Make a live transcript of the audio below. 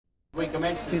we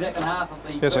commence the second half of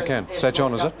the Yes, I can. Is that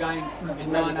John, is it? Game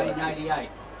in 1988.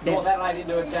 North Adelaide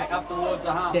into attack, up towards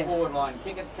the half-forward line.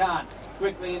 Kickett can't.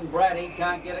 Quickly in Brad, he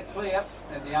can't get it clear.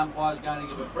 And the umpire's going to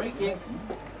give a free kick.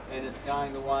 And it's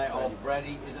going the way of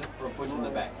Brady, is it, for a push in the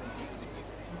back.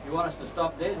 You want us to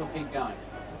stop Des or keep going?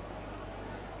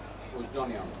 Or is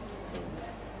Johnny on?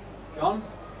 John?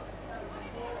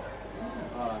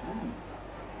 All right.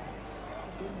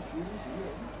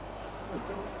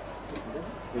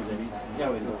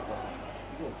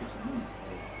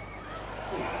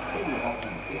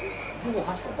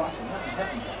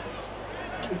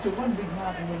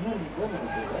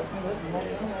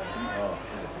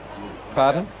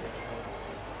 Pardon?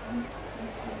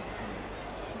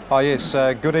 Oh yes,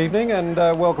 good evening and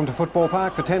welcome to Football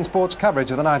Park for 10 Sports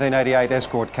coverage of the 1988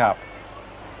 Escort Cup.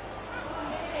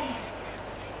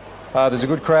 There's a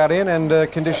good crowd in and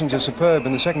conditions are superb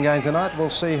in the second game tonight. We'll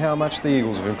see how much the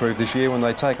Eagles have improved this year when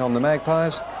they take on the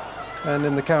Magpies. And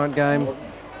in the current game,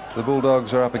 the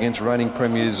Bulldogs are up against reigning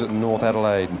premiers North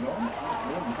Adelaide.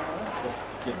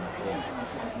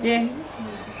 Yeah,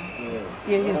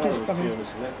 he's just coming.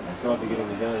 Tried to get in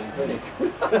the game.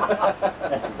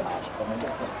 That's a harsh comment.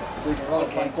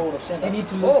 They need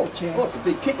to lose the chair. Oh, it's a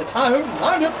big kick. It's home. It's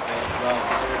home.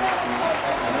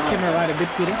 Camera right a bit,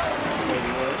 Peter.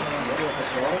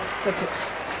 That's it.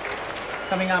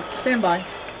 Coming up. Stand by.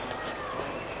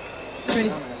 20.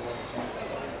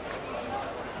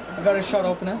 I've got a shot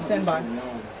opener. Stand by.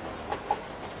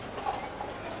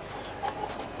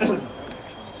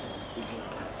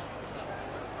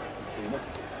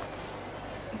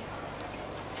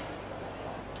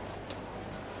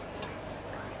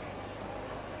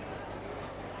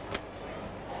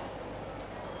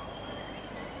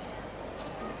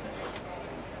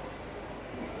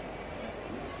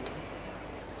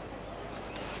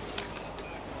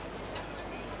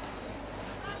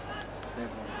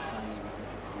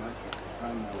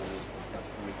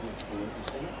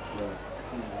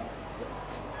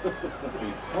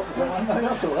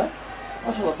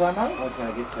 I saw the promo. I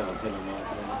can't get Channel 10 on my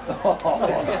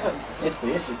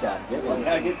SBS you can't get. I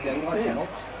can't get Channel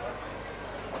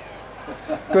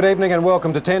 10. Good evening and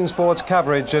welcome to 10 Sports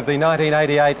coverage of the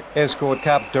 1988 Escort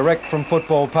Cup direct from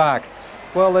Football Park.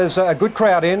 Well, there's a good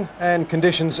crowd in and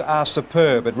conditions are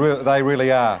superb. They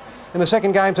really are. In the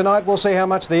second game tonight, we'll see how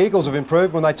much the Eagles have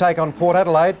improved when they take on Port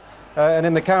Adelaide. And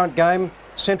in the current game,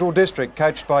 Central District,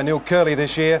 coached by Neil Kerley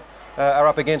this year, are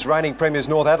up against reigning premiers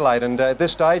North Adelaide, and at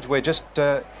this stage we've just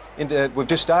started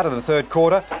the third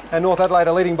quarter and North Adelaide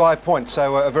are leading by a point,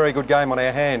 so a very good game on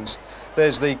our hands.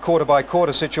 There's the quarter by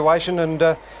quarter situation, and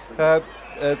at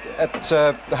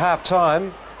the half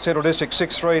time Central District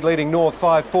 6-3 leading North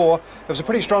 5-4. There was a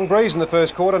pretty strong breeze in the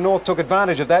first quarter. North took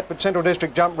advantage of that, but Central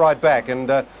District jumped right back,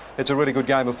 and it's a really good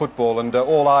game of football, and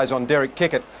all eyes on Derek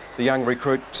Kickett, the young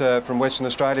recruit from Western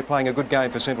Australia, playing a good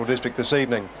game for Central District this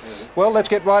evening. Well, let's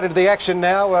get right into the action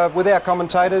now with our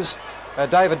commentators,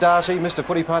 David Darcy, Mr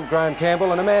Footy Punt Graham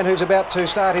Campbell, and a man who's about to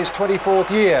start his 24th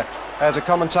year as a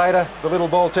commentator, the little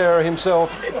ball terror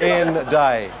himself, Ian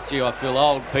Day. Gee, I feel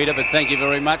old, Peter, but thank you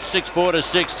very much. 6-4 to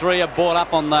 6-3, a ball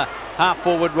up on the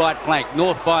half-forward right flank.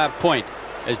 North by a point.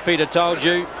 As Peter told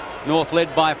you, North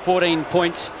led by 14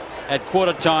 points at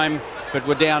quarter time, but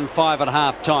were down 5 at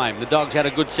half time. The Dogs had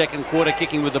a good second quarter,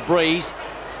 kicking with the breeze,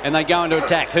 and they go into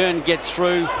attack. Hearn gets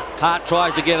through. Hart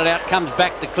tries to get it out, comes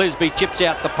back to Clisby, chips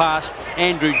out the pass.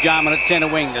 Andrew Jarman at centre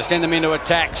wing to send them into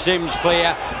attack. Sims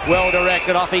clear, well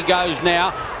directed, off he goes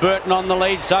now. Burton on the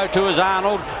lead, so too is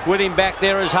Arnold. With him back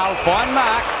there is Hull. Fine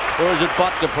mark, or is it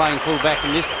Botka playing full back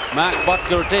in this? Mark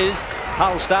Botka it is.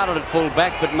 Hull started at full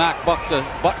back, but Mark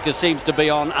Botka seems to be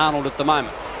on Arnold at the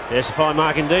moment. Yes, a fine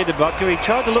mark indeed to Botka. He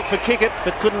tried to look for Kickett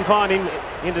but couldn't find him.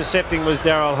 Intercepting was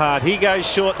Darryl Hart. He goes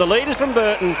short. The lead is from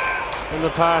Burton and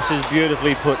the pass is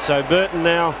beautifully put. So Burton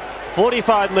now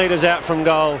 45 metres out from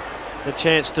goal. The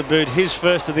chance to boot his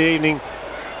first of the evening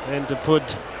and to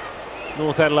put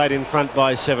North Adelaide in front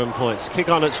by 7 points. Kick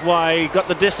on its way. Got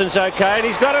the distance okay and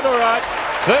he's got it all right.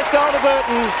 First goal to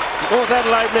Burton. North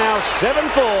Adelaide now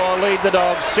 7-4 lead the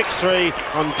Dogs 6-3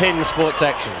 on 10 Sports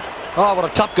action. Oh, what a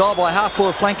top goal by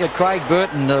half-forward flanker Craig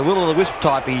Burton, will-o'-the-wisp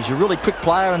type. He's a really quick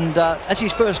player, and that's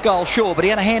his first goal, sure, but he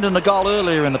had a hand in the goal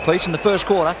earlier in the piece. In the first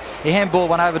quarter, he handballed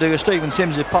one over to Stephen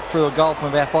Sims, who popped through a goal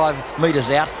from about 5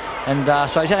 metres out, and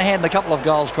so he's had a hand in a couple of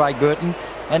goals, Craig Burton,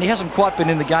 and he hasn't quite been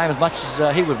in the game as much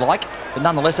as he would like, but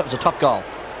nonetheless, that was a top goal.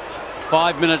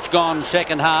 5 minutes gone,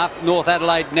 second half. North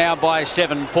Adelaide now by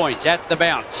 7 points at the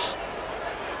bounce.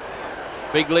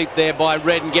 Big leap there by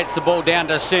Redden, gets the ball down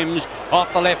to Sims.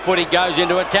 Off the left foot he goes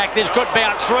into attack. This could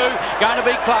bounce through. Going to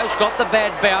be close. Got the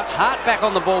bad bounce. Hart back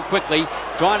on the ball quickly.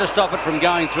 trying to stop it from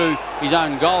going through his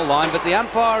own goal line, but the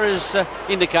umpire is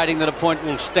indicating that a point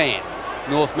will stand.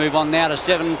 North move on now to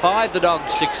 7-5, the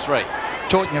Dogs 6-3.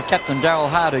 Talking of Captain Darryl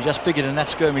Hard, who just figured in that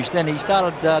skirmish then, he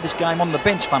started this game on the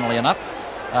bench, funnily enough.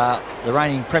 The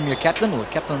reigning Premier captain, or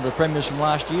captain of the Premiers from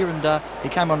last year, and he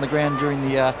came on the ground during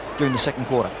the second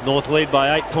quarter. North lead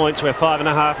by 8 points. We're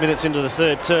 5.5 minutes into the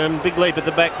third term. Big leap at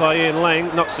the back by Ian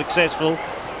Lang, not successful.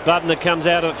 Bubner comes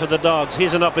out of it for the Dogs.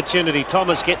 Here's an opportunity.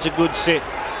 Thomas gets a good set.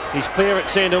 He's clear at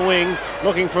centre wing,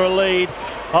 looking for a lead.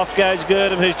 Off goes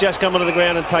Girdham, who's just come onto the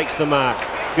ground and takes the mark.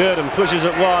 Girdham pushes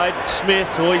it wide. Smith,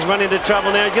 he's run into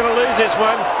trouble now. He's going to lose this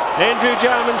one. Andrew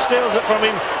Jarman steals it from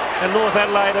him. And North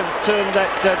Adelaide have turned that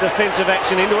defensive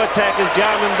action into attack as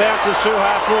Jarman bounces through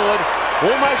half forward.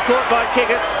 Almost caught by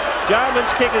Kickett.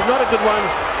 Jarman's kick is not a good one.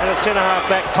 And it's centre half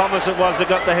back Thomas it was that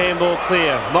got the handball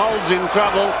clear. Moulds in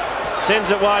trouble.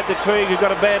 Sends it wide to Krieg, who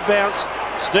got a bad bounce.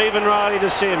 Stephen Riley to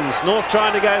Sims. North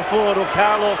trying to go forward.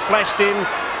 Karloff flashed in.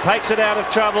 Takes it out of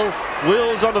trouble.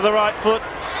 Wheels onto the right foot.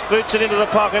 Boots it into the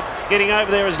pocket. Getting over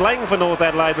there is Lang for North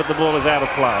Adelaide, but the ball is out of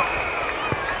play.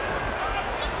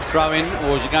 Throw in,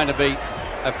 or is it going to be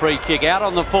a free kick? Out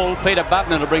on the full, Peter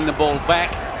Bubner to bring the ball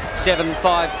back.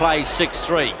 7-5 plays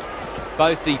 6-3.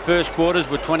 Both the first quarters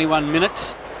were 21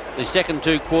 minutes. The second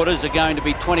two quarters are going to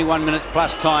be 21 minutes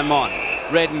plus time on.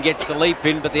 Redden gets the leap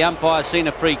in, but the umpire's seen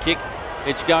a free kick.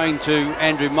 It's going to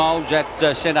Andrew Moulds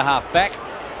at centre half back,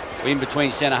 in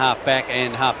between centre half back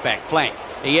and half back flank.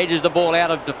 He edges the ball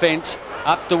out of defence.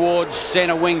 Up towards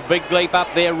centre wing, big leap up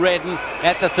there, Redden.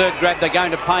 At the third grab, they're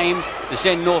going to pay him to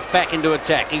send North back into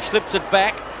attack. He slips it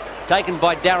back, taken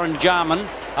by Darren Jarman.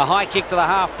 A high kick to the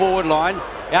half-forward line.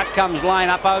 Out comes Lane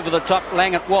up over the top.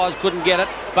 Lang it was, couldn't get it.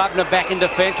 Bubner back in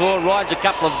defence, or rides a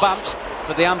couple of bumps,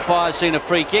 but the umpire's seen a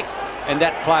free kick, and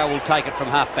that player will take it from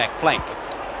half-back flank.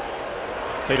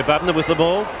 Peter Bubner with the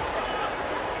ball.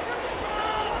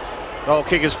 Goal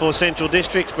kickers for Central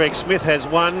Districts. Greg Smith has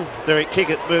one. Derek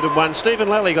Kickett booted one. Stephen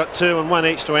Lally got two, and one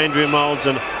each to Andrew Moulds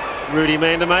and Rudy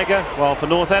Mandamaker. While for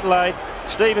North Adelaide,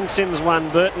 Stephen Sims one,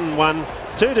 Burton one,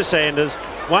 two to Sanders,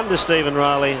 one to Stephen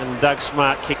Riley, and Doug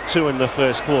Smart kicked two in the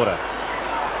first quarter.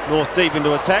 North deep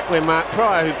into attack where Mark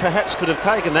Pryor, who perhaps could have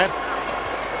taken that,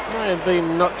 may have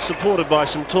been not supported by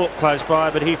some talk close by,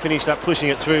 but he finished up pushing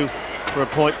it through for a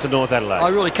point to North Adelaide. I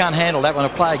really can't handle that when a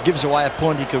player gives away a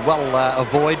point he could well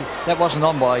avoid. That wasn't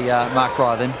on by Mark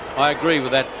Pryor then. I agree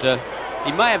with that.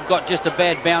 He may have got just a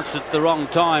bad bounce at the wrong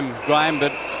time, Graham,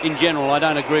 but in general I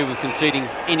don't agree with conceding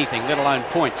anything, let alone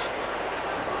points.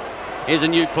 Here's a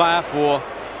new player for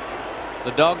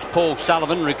the Dogs, Paul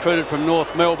Sullivan, recruited from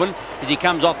North Melbourne. As he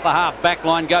comes off the half back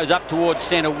line, goes up towards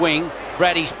centre wing.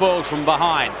 Brady spoils from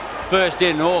behind. First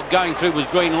in, or going through was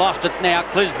Green, lost it now.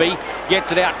 Clisby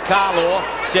gets it out. Carlaw,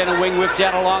 centre wing, whips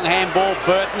out a long handball.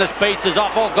 Burton, the speedster's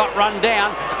off, or got run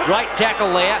down. Great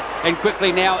tackle there, and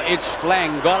quickly now it's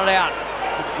Lang. Got it out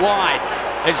wide.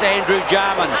 It's Andrew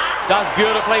Jarman. Does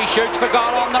beautifully, shoots for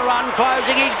goal on the run,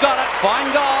 closing. He's got it.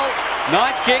 Fine goal.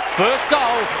 Ninth kick, first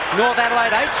goal. North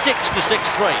Adelaide 8-6 to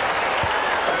 6-3.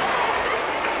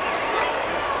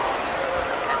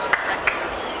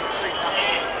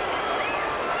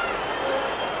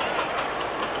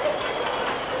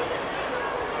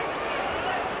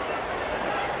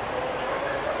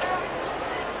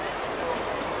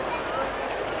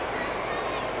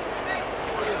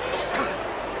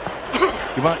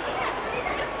 You want?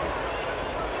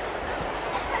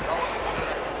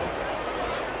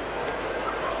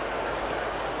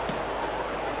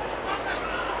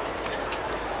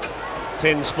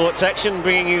 Ten Sports Action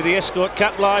bringing you the Escort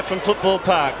Cup live from Football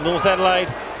Park. North Adelaide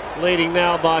leading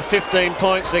now by 15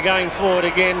 points. They're going forward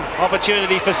again.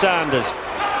 Opportunity for Sanders.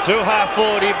 Through half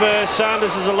forward he bursts.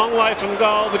 Sanders is a long way from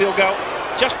goal, but he'll go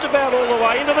just about all the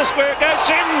way into the square. It goes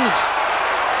Sims.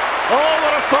 Oh,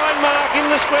 what a fine mark in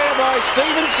the square by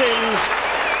Stephen Sims.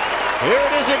 Here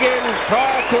it is again.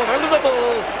 Pryor caught under the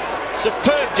ball.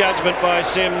 Superb judgment by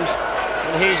Sims.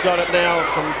 And he's got it now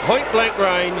from point blank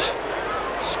range.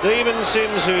 Stephen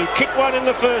Sims, who kicked one in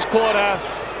the first quarter.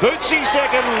 Bootsy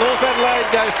second. North Adelaide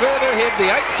go further ahead.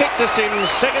 The eighth kick to Sims.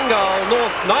 Second goal.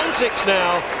 North 9-6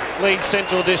 now. Leads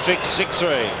Central District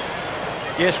 6-3.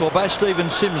 Yes, well, both Stephen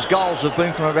Sims' goals have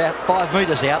been from about 5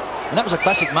 metres out, and that was a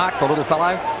classic mark for a little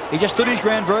fellow. He just stood his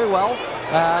ground very well.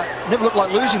 Never looked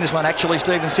like losing this one, actually,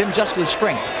 Stephen Sims, just with his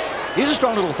strength. He's a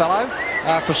strong little fellow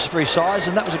for his size,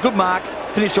 and that was a good mark.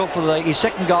 Finished off for his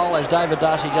second goal, as David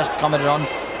Darcy just commented on.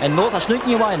 And North are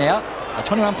sneaking away now. A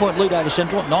 21-point lead over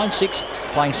Central at 9-6,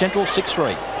 playing Central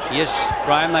 6-3. Yes,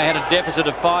 Graham, they had a deficit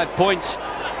of 5 points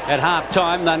at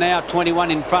half-time. They're now 21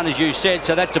 in front, as you said,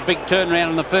 so that's a big turnaround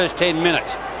in the first 10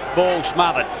 minutes. Ball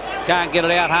smothered. Can't get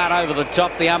it out hard over the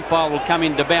top. The umpire will come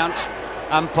in to bounce.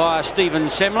 Umpire Stephen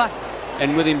Semler,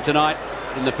 and with him tonight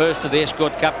in the first of the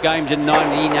Escort Cup games in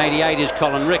 1988 is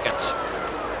Colin Ricketts.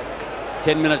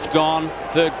 10 minutes gone,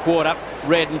 third quarter.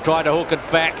 Redden tried to hook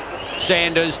it back.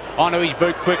 Sanders onto his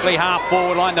boot quickly, half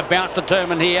forward line. The bounce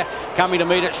determined here, coming to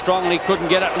meet it strongly, couldn't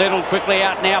get it. Little quickly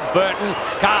out now. Burton,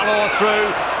 Carlaw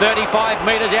through, 35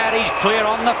 metres out. He's clear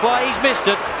on the fly. He's missed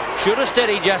it. Should have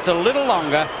steadied just a little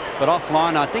longer, but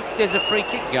offline. I think there's a free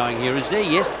kick going here, is there?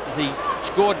 Yes, the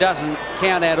score doesn't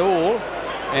count at all,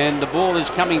 and the ball is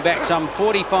coming back some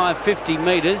 45-50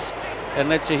 metres, and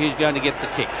let's see who's going to get the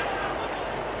kick.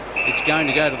 It's going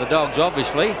to go to the Dogs,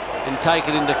 obviously, and take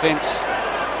it in defence.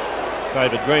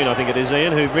 David Green, I think it is,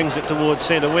 Ian, who brings it towards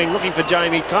centre wing, looking for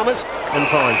Jamie Thomas, and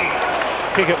finds him.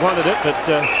 Kickett wanted it, but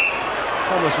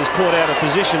Thomas was caught out of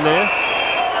position there.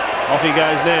 Off he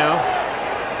goes now.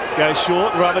 Goes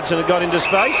short. Robertson had got into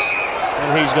space,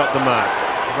 and he's got the mark.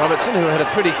 Robertson, who had a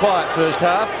pretty quiet first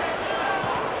half.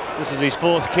 This is his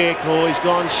fourth kick. Oh, he's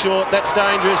gone short. That's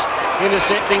dangerous.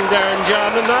 Intercepting Darren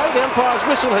Jarman. No, the umpire's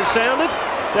whistle has sounded.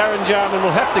 Darren Jarman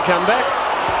will have to come back.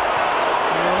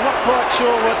 And I'm not quite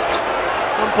sure what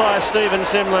umpire Stephen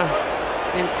Semler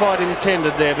quite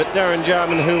intended there, but Darren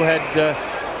Jarman, who had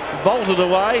bolted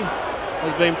away,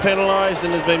 has been penalised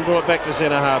and has been brought back to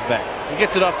centre half back. He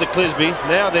gets it off to Clisby.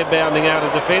 Now they're bounding out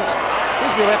of defence.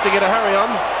 Clisby will have to get a hurry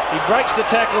on. He breaks the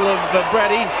tackle of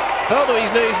Brady, fell to his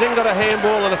knees, then got a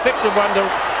handball, an effective one to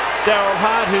Darryl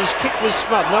Hart, whose kick was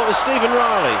smothered. No, it was Stephen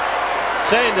Riley.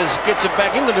 Sanders gets it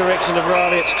back in the direction of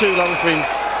Riley. It's too long for him,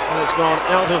 and it's gone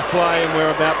out of play, and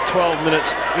we're about 12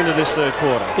 minutes into this third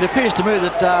quarter. It appears to me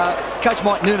that Coach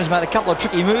Mike Noonan has made a couple of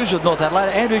tricky moves with North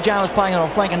Adelaide. Andrew Jarman is playing on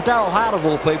flank, and Darryl Hart, of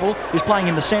all people, is playing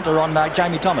in the centre on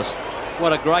Jamie Thomas.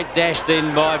 What a great dash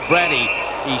then by Brady.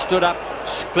 He stood up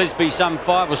Clisby some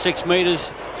 5 or 6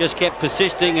 metres, just kept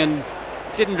persisting and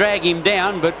didn't drag him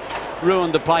down, but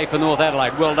ruined the play for North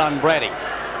Adelaide. Well done, Brady.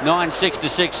 9-6 to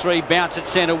 6-3, bounce at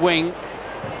centre wing.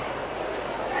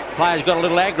 Players got a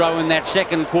little aggro in that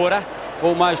second quarter.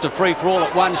 Almost a free-for-all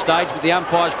at one stage, but the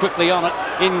umpire's quickly on it.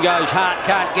 In goes Hart,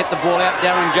 can't get the ball out.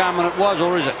 Darren Jarman it was,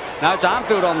 or is it? No, it's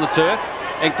Armfield on the turf,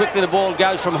 and quickly the ball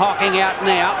goes from Hocking out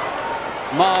now.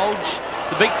 Moulds,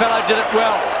 the big fellow did it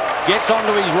well. Gets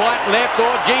onto his right, left,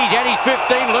 or geez, and he's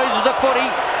 15, loses the footy.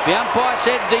 The umpire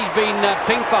said he's been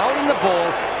pinged for holding the ball,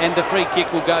 and the free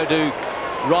kick will go to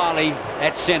Riley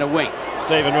at centre wing.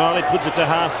 Stephen Riley puts it to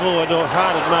half forward, or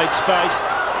Hart had made space.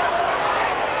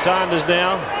 Sanders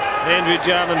now. Andrew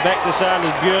Jarman back to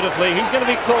Sanders beautifully. He's going to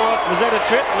be caught. Was that a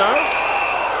trip? No.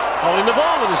 Holding the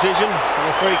ball, the decision. And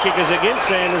the free kick is against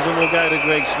Sanders and will go to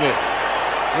Greg Smith.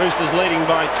 Roosters leading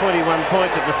by 21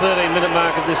 points at the 13-minute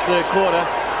mark of this third quarter.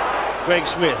 Greg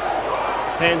Smith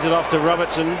hands it off to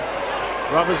Robertson.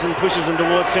 Robertson pushes them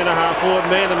towards centre half forward.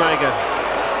 Mandamaker.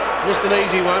 Just an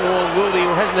easy one. Or Wildy,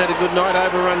 who hasn't had a good night,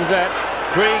 overruns that.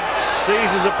 Krieg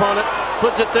seizes upon it.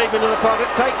 Puts it deep into the pocket.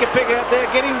 Take your pick out there.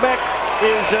 Getting back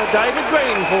is David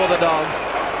Green for the Dogs.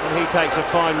 And he takes a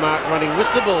fine mark running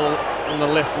with the ball in the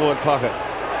left forward pocket.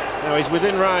 Now he's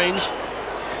within range.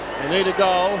 They need a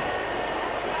goal.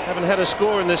 Haven't had a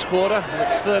score in this quarter.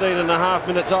 It's 13.5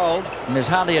 minutes old. And there's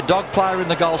hardly a Dog player in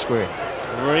the goal square.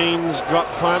 Green's drop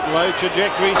punt, low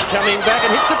trajectories, coming back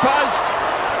and hits the post.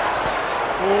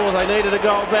 Oh, they needed a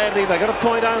goal badly. They got a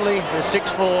point only. They're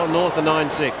 6-4, North are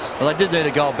 9-6. Well, they did need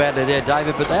a goal badly there,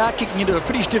 David, but they are kicking into a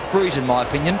pretty stiff breeze, in my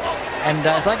opinion. And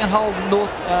if they can hold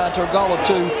North to a goal or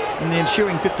two in the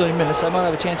ensuing 15 minutes, they might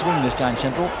have a chance of winning this game,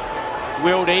 Central.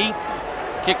 Wildy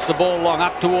kicks the ball long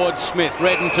up towards Smith.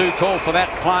 Redden too tall for that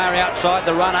player outside.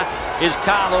 The runner is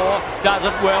Carlaw. Does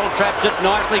it well, traps it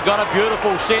nicely, got a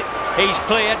beautiful sit. He's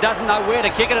clear, doesn't know where to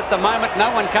kick it at the moment.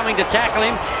 No one coming to tackle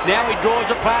him. Now he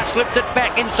draws a pass, slips it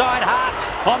back inside Hart.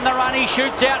 On the run, he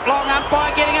shoots out long.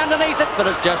 Umpire getting underneath it, but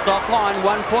it's just offline.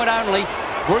 1 point only.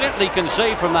 Brilliantly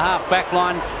conceived from the half-back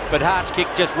line, but Hart's kick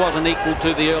just wasn't equal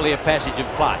to the earlier passage of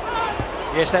play.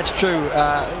 Yes, that's true.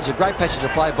 It was a great passage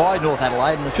of play by North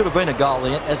Adelaide, and it should have been a goal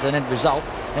as an end result.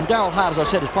 And Darryl Hart, as I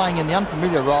said, is playing in the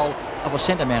unfamiliar role of a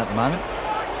centre man at the moment.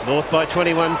 North by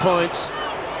 21 points.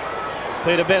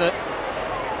 Peter Bennett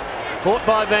caught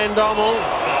by Van Dommel,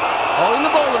 holding the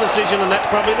ball, the decision, and that's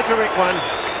probably the correct one.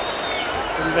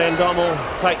 And Van Dommel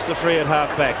takes the free at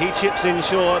half-back. He chips in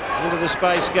short. Into the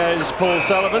space goes Paul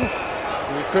Sullivan,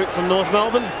 a recruit from North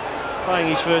Melbourne, playing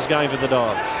his first game for the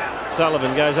Dogs.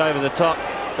 Sullivan goes over the top.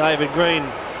 David Green,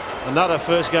 another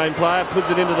first-game player,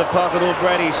 puts it into the pocket. Or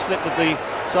Brady slipped at the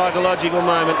psychological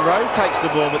moment. Rowe takes the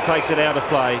ball but takes it out of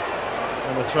play.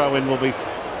 And the throw-in will be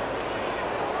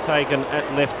taken at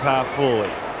left half forward.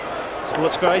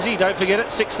 Sports Crazy, don't forget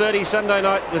it, 6:30 Sunday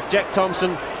night with Jack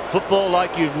Thompson. Football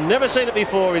like you've never seen it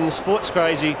before in Sports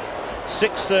Crazy.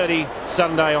 6:30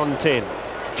 Sunday on 10.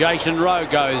 Jason Rowe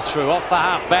goes through off the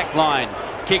half-back line.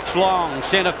 Kicks long,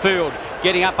 centre field.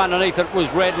 Getting up underneath it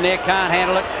was Redden there, can't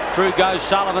handle it. Through goes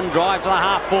Sullivan, drives to the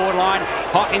half-forward line.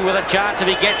 Hocking with a chance if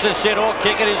he gets a set or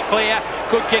Kickett is clear.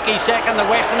 Could kick his second, the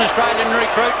Western Australian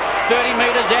recruit. 30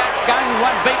 metres out, going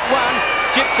one, beat one.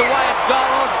 Chips away at goal.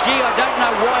 Oh, gee, I don't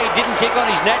know why he didn't kick on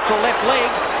his natural left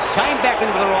leg. Came back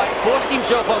into the right, forced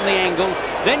himself on the angle,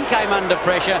 then came under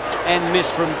pressure and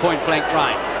missed from point-blank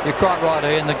range. You're quite right,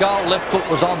 Ian. The goal left foot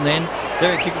was on then.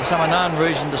 Derek Kickett, for some unknown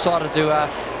reason, decided to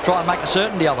try and make a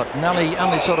certainty of it, and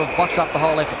only sort of botched up the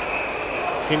whole effort.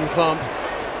 Kim Klomp,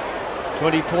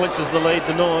 20 points is the lead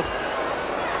to North.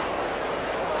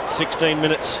 16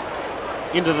 minutes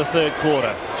into the third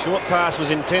quarter. Short pass was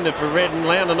intended for Redden.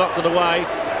 Launder knocked it away.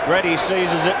 Brady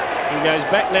seizes it. He goes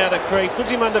back now to Krieg, puts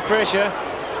him under pressure.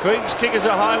 Krieg's kick is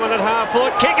a high one at half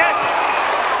forward. Kick it!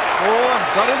 Oh,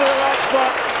 got into the right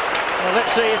spot. Well,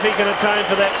 let's see if he can atone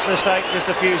for that mistake just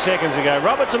a few seconds ago.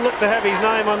 Robertson looked to have his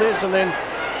name on this, and then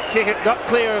Kickett got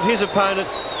clear of his opponent,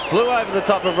 flew over the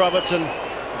top of Robertson,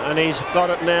 and he's got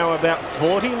it now about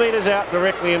 40 metres out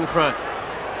directly in front.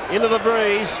 Into the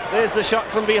breeze. There's the shot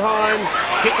from behind.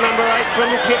 Kick number 8 from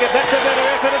Kickett. That's a better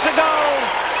effort. It's a goal!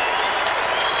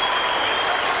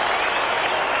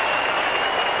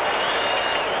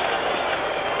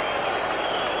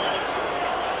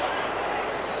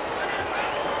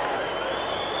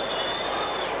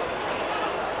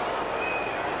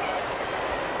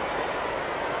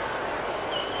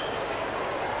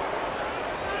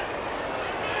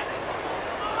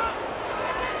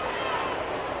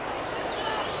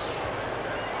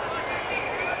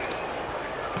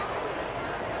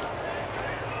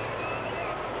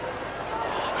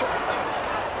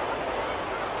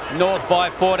 North by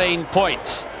 14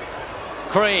 points.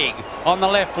 Krieg on the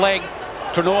left leg.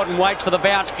 Trenorden waits for the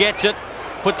bounce, gets it,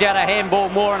 puts out a handball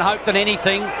more in hope than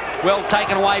anything. Well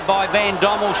taken away by Van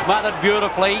Dommel, smothered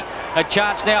beautifully. A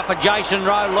chance now for Jason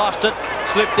Rowe, lost it,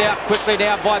 slipped out quickly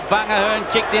now by Bungerhern,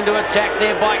 kicked into attack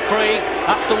there by Krieg,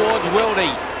 up towards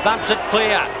Wildy, thumps it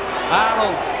clear.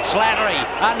 Arnold, Slattery,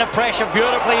 under pressure,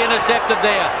 beautifully intercepted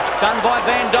there. Done by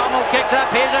Van Dommel, kicks up,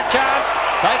 here's a chance.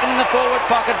 Taken in the forward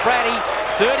pocket, Brady,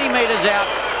 30 metres out,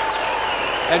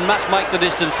 and must make the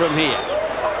distance from here.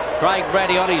 Craig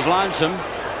Brady on his lonesome.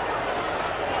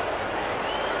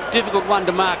 Difficult one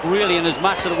to mark really, in as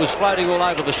much that it was floating all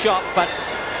over the shop, but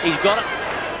he's got it.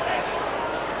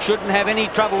 Shouldn't have any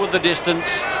trouble with the distance.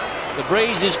 The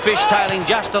breeze is fishtailing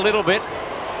just a little bit.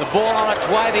 The ball on its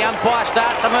way, the umpire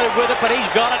starts to move with it, but he's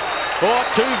got it. Oh,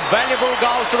 2 valuable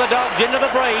goals to the Dogs into the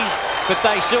breeze, but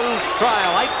they still trail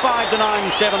 8-5 to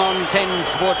 9-7 on 10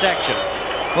 Sports Action.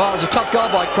 Well, it was a top goal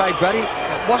by Craig Brady.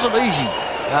 It wasn't easy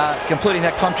completing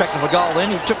that contract of a goal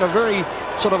then. He took a very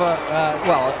sort of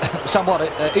somewhat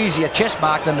easier chest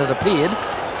mark than it appeared.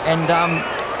 And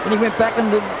then he went back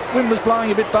and the wind was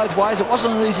blowing a bit both ways. It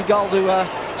wasn't an easy goal to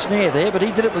snare there, but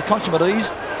he did it with consummate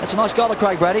ease. It's a nice goal to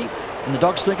Craig Brady. And the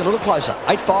Dogs think a little closer.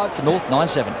 8-5 to North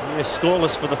 9-7. Yeah,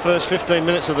 scoreless for the first 15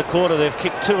 minutes of the quarter. They've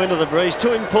kicked 2 into the breeze.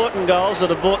 2 important goals that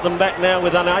have brought them back now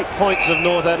within 8 points of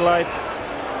North Adelaide.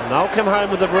 And they'll come home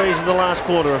with the breeze in the last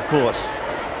quarter, of course.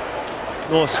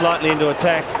 North slightly into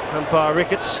attack. Umpire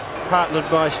Ricketts, partnered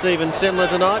by Stephen Sendler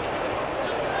tonight,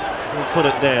 will put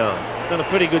it down. Done a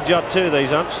pretty good job too,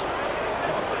 these umps.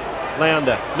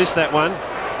 Launder missed that one.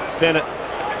 Bennett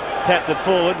tapped it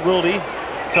forward. Wildy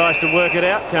tries to work it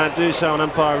out, can't do so, and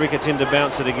umpire Ricketts in to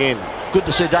bounce it again. Good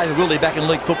to see David Wildy back in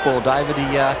league football, David.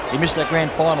 He missed that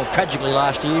grand final tragically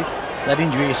last year. That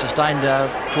injury he sustained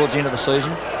towards the end of the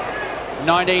season.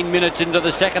 19 minutes into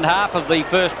the second half of the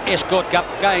first Escort Cup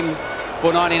game for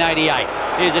 1988.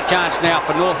 Here's a chance now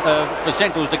for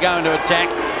Centrals to go into attack.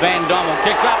 Van Dommel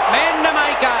kicks up,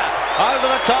 Mandamaker over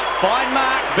the top, fine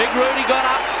mark. Big Rudy got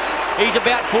up. He's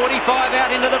about 45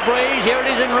 out into the breeze. Here it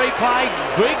is in replay.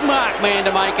 Big mark,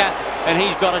 Mandamaker, and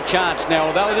he's got a chance now.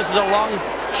 Although this is a long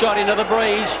shot into the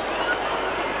breeze.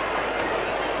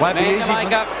 Won't be easy.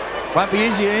 Won't be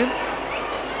easy, Ian.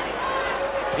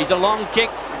 He's a long kick.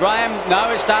 Graham,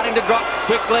 no, it's starting to drop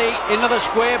quickly into the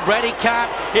square. Brady can't.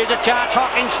 Here's a chance.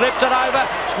 Hocking slips it over.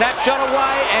 Snapshot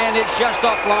away, and it's just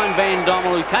offline. Van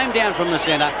Dommel, who came down from the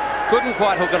centre, couldn't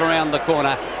quite hook it around the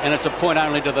corner, and it's a point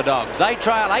only to the Dogs. They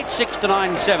trail 8-6 to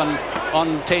 9-7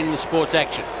 on 10 Sports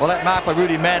Action. Well, that mark by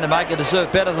Rudy Mandamaker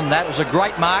deserved better than that. It was a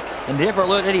great mark, and the ever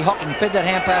alert Eddie Hocking fed that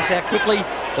hand pass out quickly,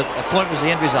 but a point was the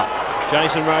end result.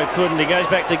 Jason Rowe couldn't. He goes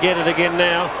back to get it again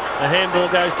now. The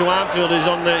handball goes to Armfield, who's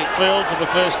on the field for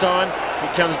the first time.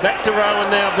 It comes back to Rowe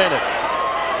and now Bennett.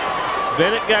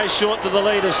 Bennett goes short to the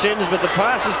lead of Sims, but the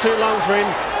pass is too long for him.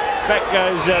 Back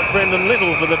goes Brendan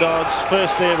Little for the Dogs.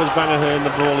 First there was Bungahearn.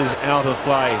 The ball is out of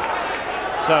play.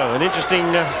 So an interesting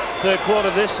third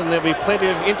quarter this, and there'll be plenty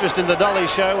of interest in the Dolly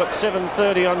show at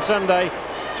 7:30 on Sunday.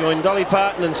 Join Dolly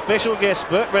Parton and special guests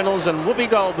Burt Reynolds and Whoopi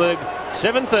Goldberg,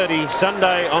 7:30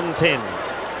 Sunday on 10.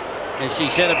 As she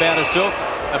said about herself,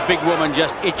 a big woman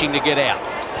just itching to get out.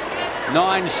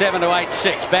 9-7 to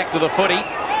 8-6. Back to the footy.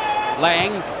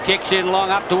 Lang kicks in long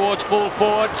up towards full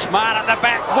forward. Smart at the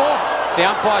back. Whoa. The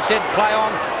umpire said play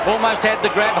on. Almost had the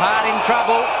grab. Hard in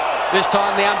trouble. This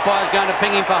time the umpire's going to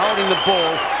ping him for holding the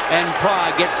ball, and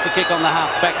Pryor gets the kick on the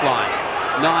half-back line.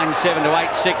 9-7 to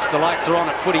 8-6. The lights are on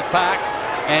at Footy Park,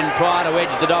 and Pryor to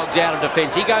edge the Dogs out of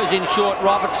defence. He goes in short.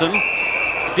 Robertson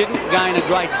didn't gain a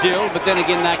great deal, but then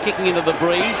again they're kicking into the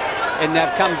breeze, and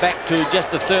they've come back to just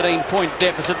a 13-point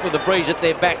deficit with the breeze at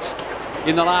their backs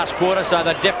in the last quarter, so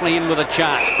they're definitely in with a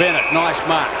chance. Bennett, nice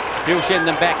mark. He'll send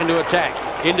them back into attack.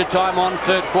 Into time on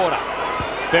third quarter.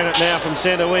 Bennett now from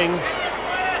centre wing.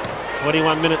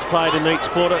 21 minutes played in each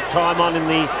quarter. Time on in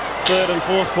the third and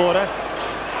fourth quarter.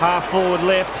 Half forward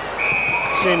left.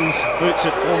 Sims boots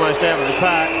it almost out of the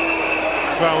park.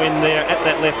 Throw in there at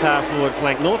that left half forward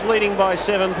flank. North leading by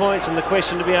 7 points, and the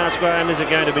question to be asked, Graham, is it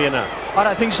going to be enough? I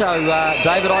don't think so,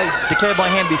 David. I declared my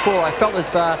hand before. I felt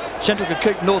if Central could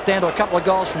keep North down to a couple of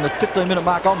goals from the 15-minute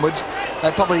mark onwards,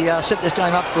 they'd probably set this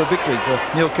game up for a victory for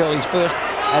Neil Kerley's first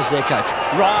as their coach.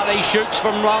 Riley shoots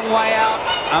from long way out.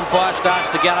 Umpire starts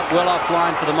to get up well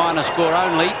offline for the minor score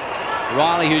only.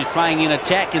 Riley, who's playing in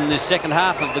attack in this second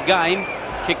half of the game,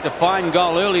 kicked a fine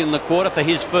goal early in the quarter for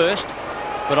his first,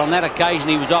 but on that occasion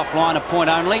he was offline, a point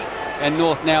only, and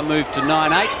North now moved to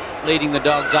 9-8, leading the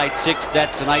Dogs 8-6.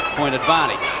 That's an 8-point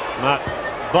advantage. Mark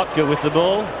Botka with the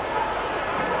ball.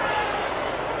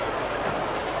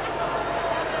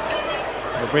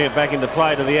 We'll bring it back into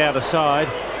play to the outer side.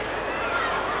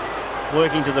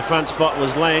 Working to the front spot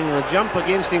was Lang. The jump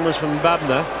against him was from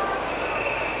Bubner.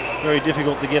 Very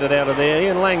difficult to get it out of there.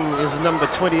 Ian Lang is number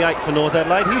 28 for North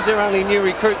Adelaide. He's their only new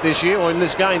recruit this year, or in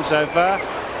this game so far.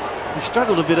 He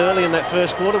struggled a bit early in that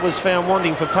first quarter, was found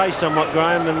wanting for pace somewhat,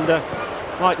 Graham, and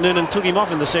Mike Noonan took him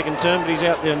off in the second term, but he's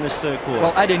out there in this third quarter.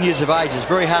 Well, 18 years of age is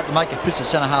very hard to make a fist at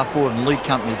centre half forward in league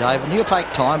company, Dave, and he'll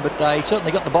take time, but he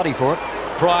certainly got the body for it.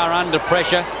 Pryor under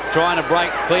pressure, trying to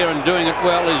break clear and doing it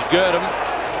well is Girdham.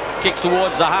 Kicks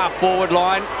towards the half forward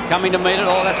line, coming to meet it.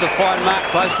 Oh, that's a fine mark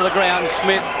close to the ground.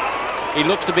 Smith, he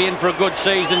looks to be in for a good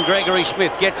season. Gregory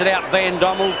Smith gets it out. Van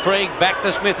Dommel, Krieg back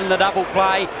to Smith in the double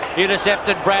play.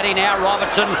 Intercepted Brady, now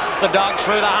Robertson. The Dogs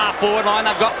through the half forward line.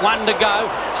 They've got one to go.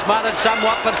 Smothered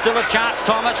somewhat, but still a chance.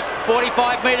 Thomas,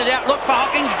 45 metres out. Look for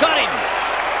Hawkins, got him.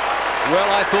 Well,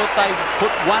 I thought they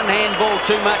put one handball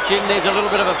too much in. There's a little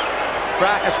bit of a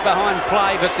fracas behind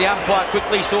play, but the umpire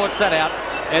quickly sorts that out.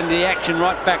 And the action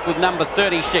right back with number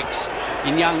 36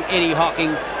 in young Eddie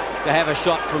Hocking to have a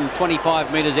shot from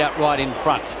 25 metres out right in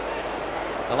front.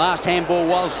 The last handball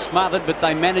was smothered, but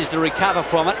they managed to recover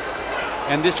from it.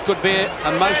 And this could be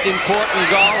a most important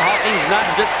goal. Hockings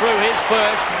nudged it through his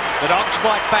first. The Dogs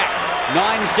fight back.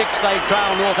 9-6 they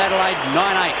trail North Adelaide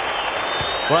 9-8.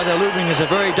 Well, they're looming as a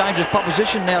very dangerous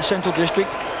proposition now, Central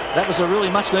District. That was a really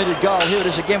much-needed goal. Here it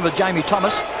is again with Jamie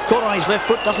Thomas. Caught on his left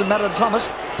foot, doesn't matter to Thomas.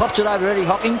 Pops it over Eddie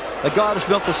Hocking, a guy that's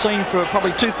been off the scene for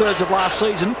probably 2/3 of last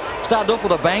season. Started off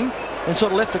with a bang, then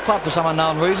sort of left the club for some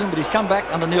unknown reason, but he's come back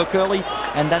under Neil Kerley,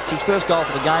 and that's his first goal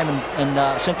for the game,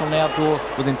 and Central now draw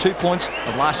within 2 points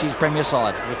of last year's Premier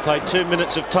side. We've played 2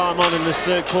 minutes of time on in this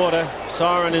third quarter.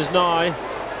 Siren is nigh.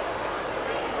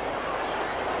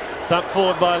 Dumped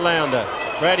forward by Lounder.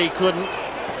 Brady couldn't.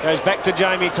 Goes back to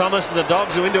Jamie Thomas, and the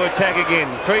Dogs are into attack again.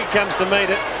 Krieg comes to meet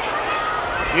it.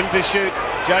 In pursuit,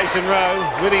 Jason Rowe.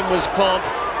 With him was Clont.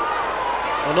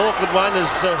 An awkward one as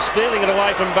stealing it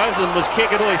away from both of them was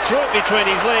Kickett. He threw it between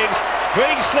his legs.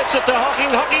 Krieg slips it to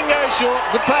Hocking. Hocking goes short.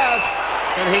 Good pass.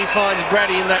 And he finds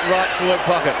Brady in that right forward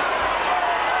pocket.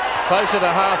 Closer to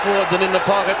half forward than in the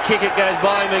pocket. Kickett goes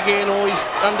by him again. Oh, he's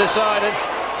undecided.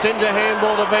 Sends a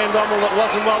handball to Van Dommel that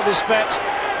wasn't well dispatched.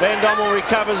 Van Dommel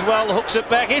recovers well, hooks it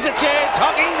back. Here's a chance.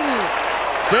 Hocking!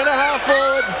 Centre half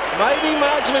forward. Maybe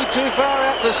marginally too far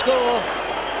out to score.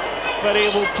 But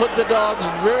he will put the Dogs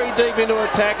very deep into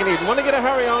attack, and he'd want to get a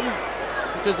hurry on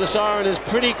because the siren is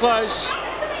pretty close.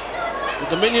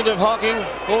 The diminutive of Hocking.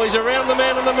 Oh, he's around the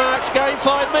man on the marks. Gained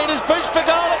 5 metres. Boots for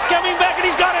goal. It's coming back, and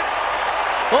he's got it.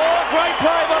 Oh, great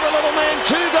play by the little man.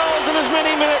 2 goals in as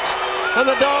many minutes. And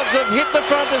the Dogs have hit the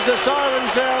front as the siren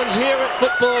sounds here at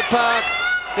Football Park.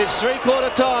 It's 3/4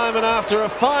 time, and after a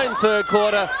fine third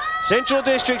quarter, Central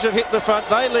Districts have hit the front.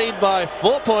 They lead by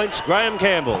 4 points. Graham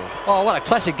Campbell. Oh, what a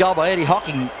classic goal by Eddie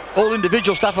Hocking. All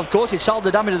individual stuff, of course. He sold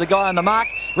the dummy to the guy on the mark,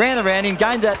 ran around him,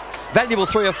 gained that valuable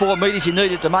 3 or 4 metres he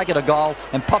needed to make it a goal,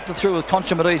 and popped it through with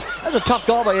consummate ease. That was a top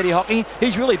goal by Eddie Hocking.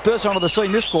 He's really burst onto the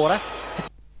scene this quarter.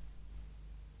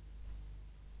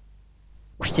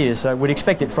 Year, so we'd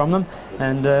expect it from them,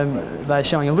 and they're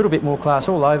showing a little bit more class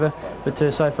all over, but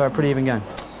so far a pretty even game.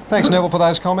 Thanks, Neville, for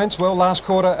those comments. Well, last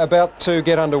quarter about to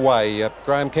get underway.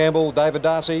 Graham Campbell, David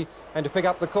Darcy, and to pick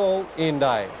up the call, Ian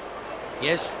Day.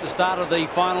 Yes, the start of the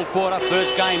final quarter.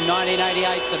 First game,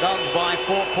 1988. The Dogs by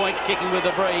 4 points, kicking with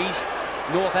the breeze.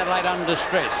 North Adelaide under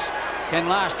stress. Can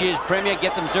last year's Premier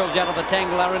get themselves out of the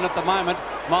tangle they're in at the moment?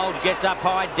 Mould gets up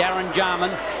high. Darren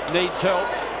Jarman needs help,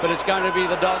 but it's going to be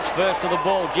the Dogs first to the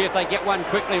ball. Gee, if they get one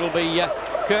quickly, it'll be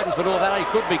curtains for North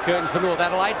Adelaide. Could be curtains for North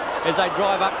Adelaide as they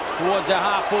drive up towards their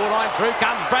half-forward line. Through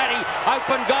comes Brady.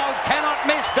 Open goal. Cannot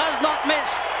miss. Does not miss.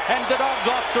 And the Dogs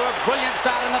off to a brilliant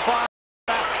start in the final.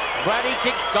 Brady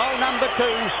kicks goal number 2,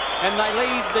 and they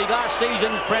lead the last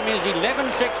season's Premiers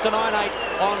 11-6 to 9-8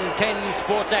 on 10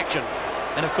 Sports Action.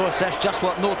 And of course, that's just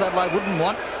what North Adelaide wouldn't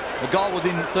want. The goal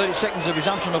within 30 seconds of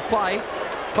resumption of play.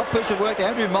 Top piece of work.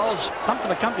 Andrew Miles thumped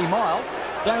it a company mile.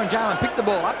 Darren Jarman picked the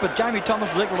ball up, but Jamie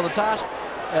Thomas was equal to the task.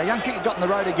 Young Kickett got in the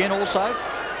road again also.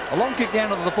 A long kick down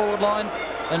to the forward line,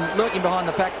 and lurking behind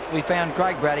the pack, we found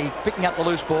Craig Brady picking up the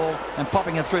loose ball and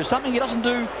popping it through. Something he doesn't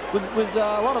do with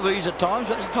a lot of ease at times.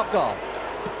 That was a top goal.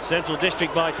 Central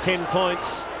District by 10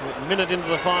 points. A minute into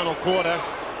the final quarter.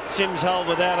 Sims held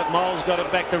without it. Moles got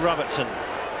it back to Robertson.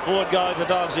 Forward guide the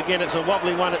Dogs again. It's a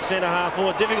wobbly one at centre half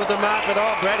forward. Difficult to mark, but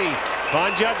Brady,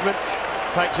 fine judgment,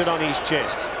 takes it on his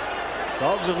chest.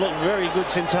 Dogs have looked very good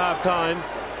since half time.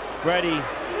 Brady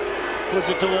puts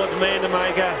it towards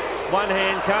Mandamaker. One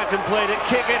hand, can't complete it.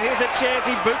 Kickett, here's a chance.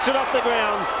 He boots it off the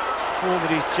ground. Oh, but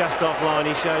he's just offline.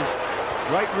 He shows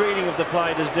great reading of the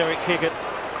play, does Derek Kickett,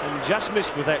 and just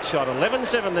missed with that shot.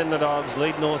 11-7 then the Dogs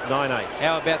lead North 9-8.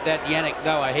 How about that Yannick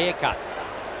Noah haircut?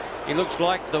 He looks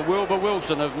like the Wilbur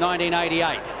Wilson of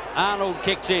 1988. Arnold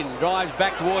kicks in, drives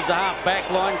back towards the half-back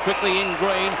line, quickly in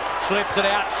green, slips it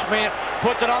out. Smith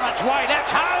puts it on its way.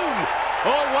 That's home!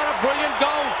 Oh, what a brilliant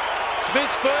goal.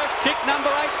 Smith's first, kick number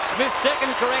 8. Smith's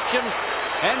second correction.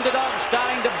 And the Dogs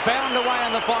starting to bound away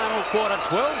in the final quarter.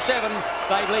 12-7.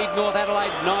 They lead North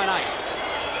Adelaide 9-8.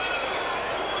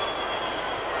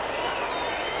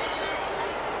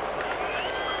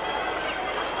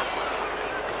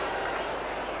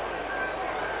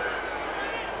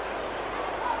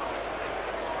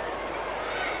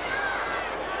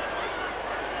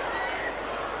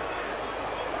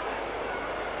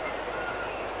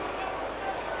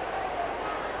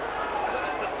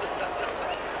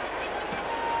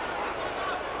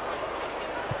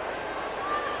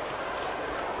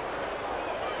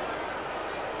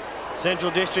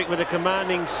 Central District with a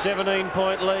commanding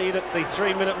 17-point lead at the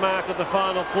 3-minute mark of the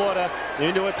final quarter.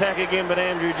 Into attack again, but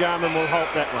Andrew Jarman will halt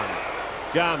that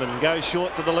one. Jarman goes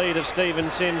short to the lead of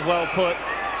Stephen Sims. Well put.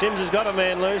 Sims has got a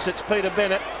man loose. It's Peter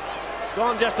Bennett. It's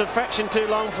gone just a fraction too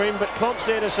long for him, but Klomp's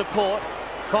there to support.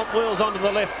 Klomp wheels onto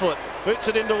the left foot. Boots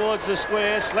it in towards the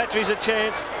square. Slattery's a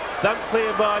chance. Thumped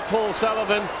clear by Paul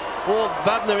Sullivan. Ward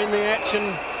Bubner in the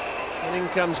action. And in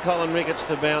comes Colin Ricketts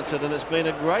to bounce it, and it's been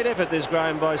a great effort this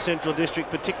Graham by Central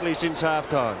District, particularly since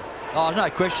half-time. Oh, no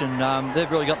question. They've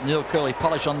really got the Neil Kerley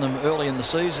polish on them early in the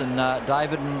season,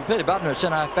 David. And Peter Bubner at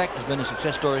centre half-back has been a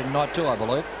success story tonight too, I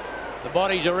believe. The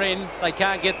bodies are in. They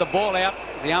can't get the ball out.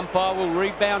 The umpire will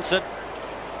rebounce it.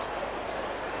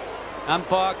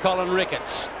 Umpire Colin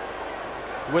Ricketts.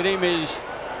 With him is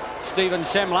Stephen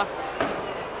Semler.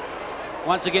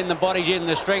 Once again, the body's in.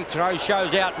 The strength throw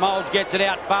shows out. Moulds gets it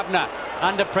out. Bubner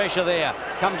under pressure there.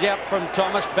 Comes out from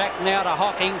Thomas. Back now to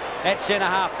Hocking at centre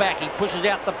half back. He pushes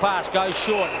out the pass. Goes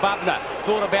short. Bubner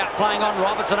thought about playing on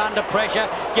Robertson under pressure.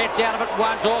 Gets out of it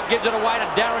once or gives it away to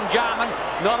Darren Jarman.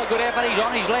 Not a good effort. He's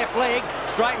on his left leg.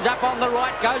 Straightens up on the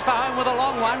right. Goes for home with a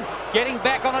long one. Getting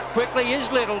back on it quickly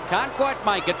is Little. Can't quite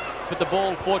make it. But the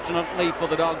ball, fortunately for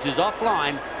the Dogs, is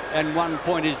offline. And 1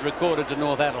 point is recorded to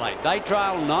North Adelaide. They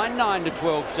trail 9-9 to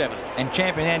 12-7. And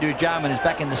champion Andrew Jarman is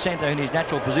back in the centre in his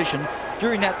natural position.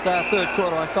 During that third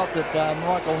quarter, I felt that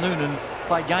Michael Noonan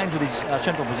played games with his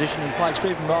central position. He played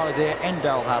Stephen Riley there and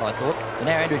Darryl Hart, I thought. And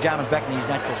now Andrew Jarman's back in his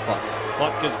natural spot.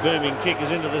 Watkins' booming kick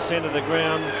is into the centre of the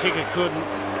ground. Kicker couldn't.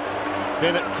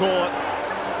 Bennett caught.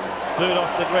 Boot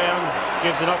off the ground.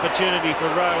 Gives an opportunity for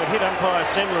Rowe. It hit umpire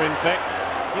Semler, in fact.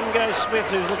 In goes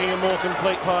Smith, who's looking a more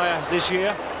complete player this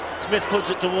year. Smith puts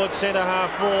it towards centre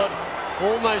half forward.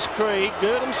 Almost Creed.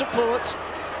 Girdham supports.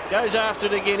 Goes after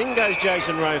it again. In goes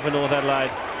Jason Rowe for North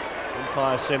Adelaide.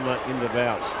 Empire Semler in the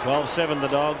bounce. 12-7 the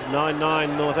Dogs,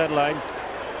 9-9 North Adelaide.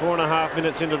 4.5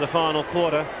 minutes into the final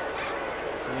quarter.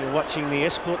 And you're watching the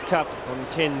Escort Cup on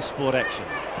 10 Sport Action.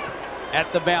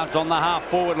 At the bounce on the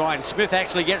half-forward line. Smith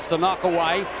actually gets the knock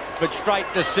away, but straight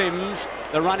to Sims.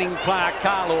 The running player,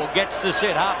 Carlaw, gets the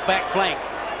set, half-back flank.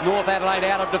 North Adelaide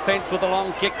out of defence with a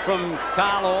long kick from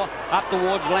Carlaw up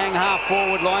towards Lang,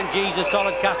 half-forward line. Geez, a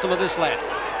solid customer, this lad.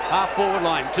 Half-forward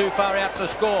line, too far out to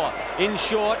score. In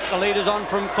short, the leader's on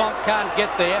from Clonk, can't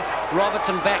get there.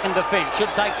 Robertson back in defence, should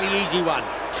take the easy one.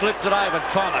 Slips it over,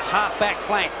 Thomas, half-back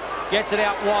flank. Gets it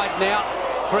out wide now.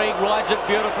 Krieg rides it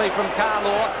beautifully from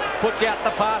Carlaw, puts out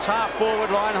the pass,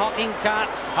 half-forward line. Hocking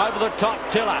can't, over the top,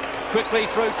 Tiller. Quickly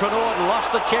through Trenorden,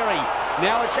 lost the Cherry.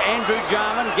 Now it's Andrew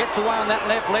Jarman, gets away on that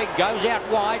left leg, goes out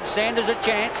wide. Sanders a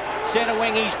chance, centre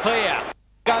wing, he's clear.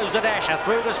 Goes the Dasher,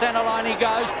 through the centre line he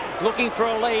goes, looking for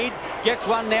a lead. Gets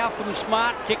one now from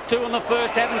Smart, kicked 2 in the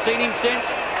first, haven't seen him since.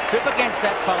 Trip against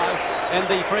that fellow, and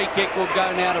the free kick will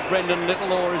go now to Brendan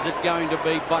Little, or is it going to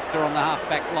be Butker on the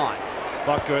half-back line?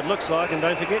 Butker it looks like, and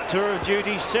don't forget Tour of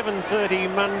Duty,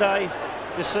 7:30 Monday.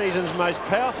 The season's most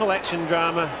powerful action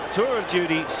drama, Tour of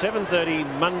Duty, 7:30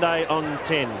 Monday on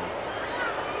 10.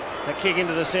 That kick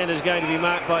into the centre is going to be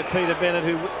marked by Peter Bennett,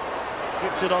 who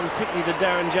gets it on quickly to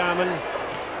Darren Jarman.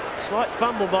 Slight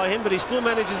fumble by him, but he still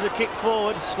manages to kick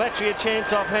forward. Slattery a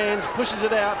chance off hands, pushes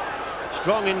it out.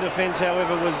 Strong in defence,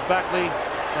 however, was Buckley.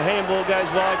 The handball goes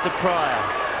wide to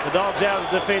Pryor. The Dogs out of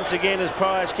defence again as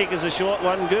Pryor's kick is a short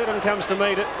one. Gurdon comes to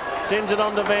meet it, sends it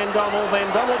on to Van Dommel. Van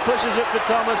Dommel pushes it for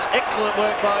Thomas. Excellent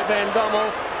work by Van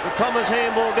Dommel. The Thomas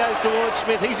handball goes towards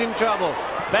Smith. He's in trouble.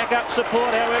 Back up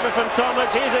support, however, from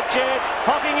Thomas. Here's a chance.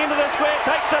 Hocking into the square,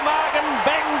 takes the mark and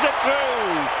bangs it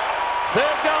through.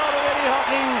 Third goal to Eddie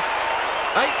Hocking.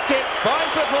 8th kick, fine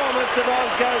performance. The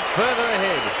Dogs go further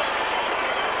ahead.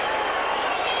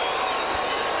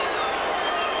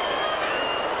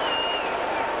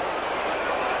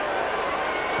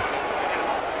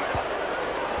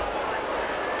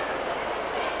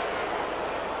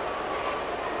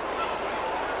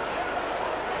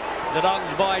 The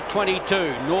Dogs by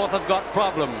 22. North have got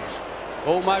problems.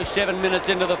 Almost 7 minutes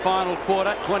into the final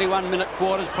quarter. 21-minute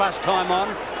quarters plus time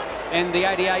on. And the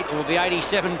 88 or the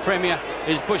 87 Premier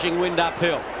is pushing wind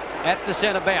uphill. At the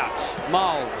centre bounce,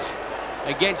 Moulds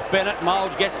against Bennett.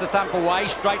 Moulds gets the thump away,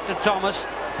 straight to Thomas.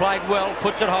 Played well,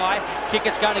 puts it high.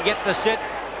 Kickett's going to get the set.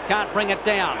 Can't bring it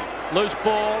down. Loose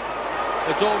ball.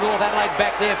 It's all North Adelaide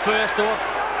back there first off.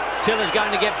 Tiller's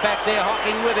going to get back there,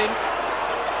 Hocking with him.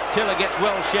 Tiller gets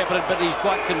well shepherded, but he's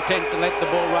quite content to let the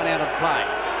ball run out of play.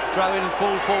 Throw in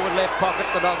full forward left pocket,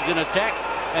 the Dogs in attack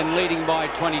and leading by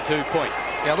 22 points.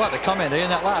 Yeah, I'd like to comment here,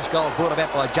 and that last goal was brought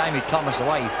about by Jamie Thomas, the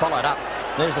way he followed up.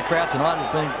 There's the crowd tonight.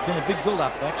 There's been a big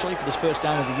build-up, actually, for this first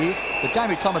game of the year. But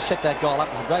Jamie Thomas set that goal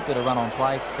up. It was a great bit of run-on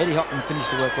play. Eddie Hocking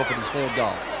finished the work off with his third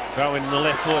goal. Throw in the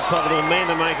left forward pocket,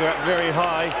 Mandermaker up very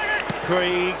high.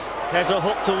 Krieg has a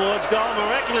hook towards goal.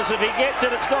 Miraculous if he gets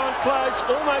it. It's gone close.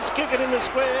 Almost Kickett in the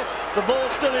square. The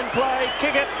ball's still in play.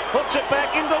 Kickett hooks it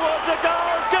back in towards the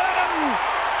goal. Gurdon!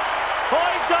 Oh,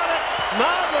 he's got it.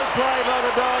 Marvellous play by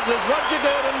the Dogs as Roger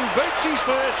Gurdon boots his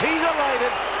first. He's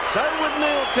elated. So would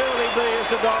Neil Kerley be as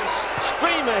the Dogs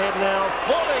stream ahead now.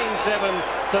 14-7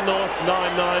 to North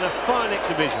 9-9. A fine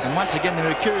exhibition. And once again, the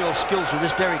mercurial skills of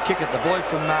this Derek Kickett, the boy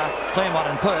from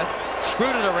Claremont and Perth.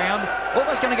 Screwed it around,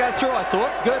 almost going to go through, I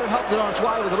thought. Gurdon helped it on its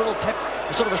way with a little tap,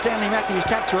 sort of a Stanley Matthews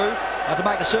tap through to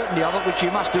make a certainty of it, which you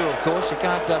must do, of course. You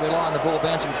can't rely on the ball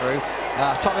bouncing through.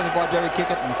 Top effort by Derek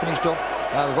Kickett and finished off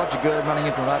with Roger Gurdon running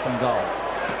into an open goal.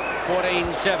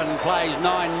 14-7 plays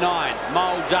 9-9.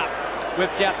 Moulds up.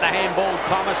 Whips out the handball,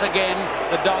 Thomas again.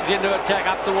 The Dogs into attack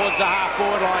up towards the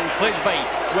half-forward line. Clisby,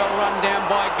 well run down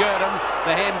by Gurdon.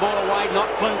 The handball away, not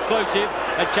conclusive.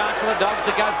 A chance for the Dogs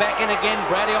to go back in again.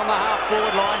 Brady on the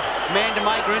half-forward line.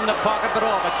 Mandermaker in the pocket, but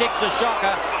the kick's a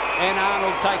shocker. And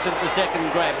Arnold takes it at the second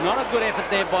grab. Not a good effort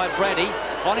there by Brady.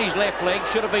 On his left leg,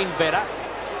 should have been better.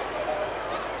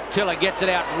 Tiller gets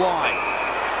it out wide.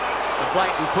 The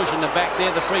blatant push in the back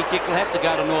there. The free kick will have to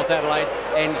go to North Adelaide,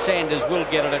 and Sanders will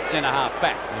get it at centre half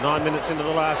back. 9 minutes into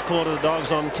the last quarter, the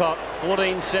Dogs on top.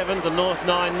 14-7 to North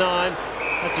 9-9.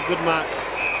 That's a good mark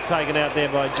taken out there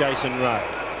by Jason Rowe.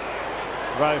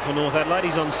 Rowe for North Adelaide.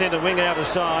 He's on centre wing out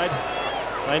aside.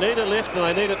 They need a lift, and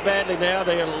they need it badly now.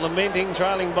 They're lamenting,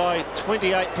 trailing by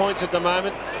 28 points at the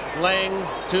moment. Lang,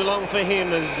 too long for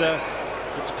him as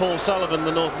it's Paul Sullivan,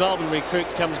 the North Melbourne recruit,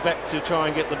 comes back to try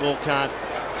and get the ball. Can't.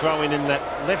 Throw in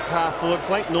that left half forward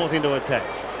flank, North into attack.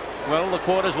 Well, the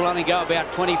quarters will only go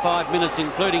about 25 minutes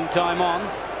including time on,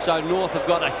 so North have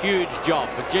got a huge job.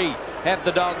 But gee, have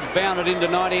the Dogs bounded into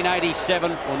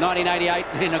 1987 or 1988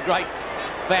 in a great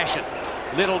fashion.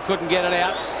 Little couldn't get it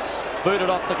out. Booted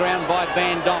off the ground by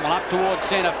Van Dommel up towards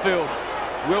centre field.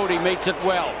 Wildy meets it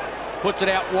well. Puts it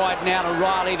out wide now to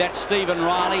Riley. That's Stephen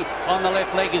Riley. On the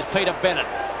left leg is Peter Bennett.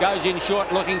 Goes in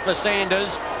short looking for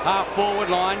Sanders. Half forward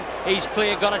line. He's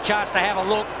clear. Got a chance to have a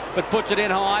look, but puts it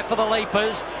in high for the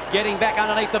Leapers. Getting back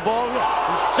underneath the ball.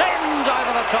 Sends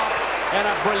over the top. And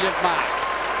a brilliant mark.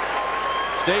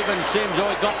 Stephen Sims,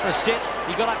 he got the set.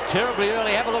 He got up terribly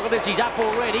early. Have a look at this. He's up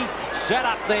already. Sat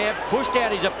up there. Pushed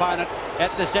out his opponent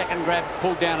at the second grab.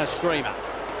 Pulled down a screamer.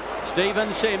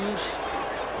 Stephen Sims.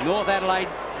 North Adelaide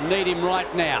need him right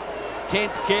now.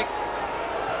 10th kick.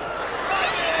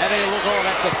 Having a look, oh,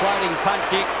 that's a floating punt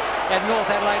kick. And North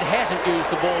Adelaide hasn't used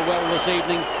the ball well this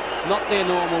evening. Not their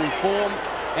normal form.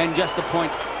 And just a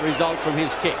point result from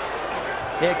his kick.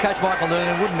 Yeah, Coach Michael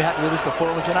Noonan wouldn't be happy with this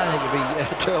performance. I don't think he'd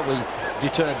be terribly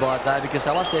deterred by it, though, because they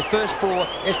lost their first 4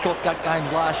 Escort Cup games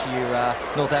last year,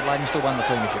 North Adelaide, and still won the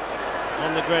premiership.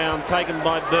 On the ground, taken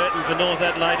by Burton for North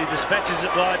Adelaide. He dispatches it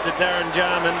wide to Darren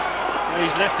Jarman.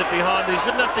 He's left it behind, but he's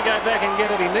good enough to go back and get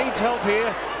it. He needs help here.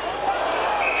 It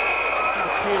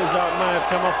appeared as though it may have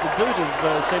come off the boot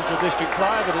of Central District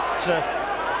player, but it's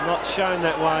not shown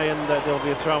that way, and there'll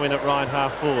be a throw in at right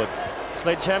half forward.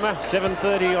 Sledgehammer,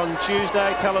 7:30 on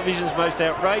Tuesday. Television's most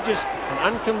outrageous and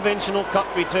unconventional cop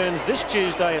returns this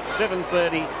Tuesday at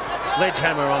 7:30.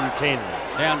 Sledgehammer on 10.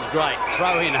 Sounds great.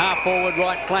 Throw in half forward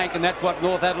right flank, and that's what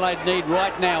North Adelaide need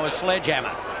right now, is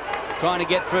Sledgehammer. Trying to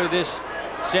get through this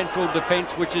Central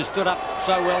defence, which has stood up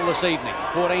so well this evening.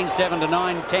 14-7 to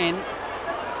 9-10.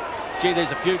 Gee,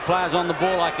 there's a few players on the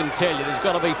ball, I can tell you. There's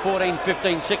got to be 14,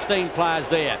 15, 16 players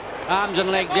there. Arms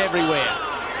and legs everywhere.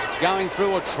 Going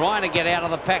through or trying to get out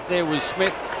of the pack there was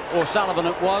Smith, or Sullivan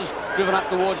it was, driven up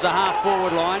towards the half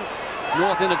forward line.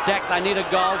 North in attack, they need a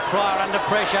goal. Pryor under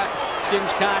pressure.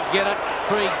 Sims can't get it.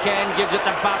 Krieg can, gives it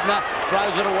to Bubner,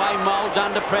 throws it away. Moulds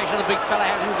under pressure, the big fella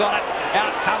hasn't got it.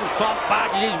 Out comes Klomp,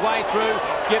 barges his way through,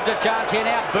 gives a chance here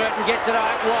now. Burton gets it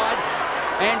out wide.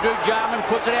 Andrew Jarman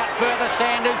puts it out further.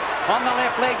 Sanders on the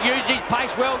left leg, used his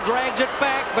pace well, drags it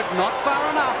back, but not far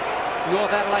enough.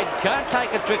 North Adelaide can't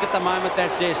take a trick at the moment.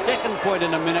 That's their second point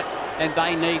in a minute, and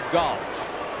they need goals.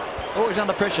 Always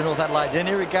under pressure, North Adelaide, then,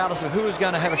 regardless of who is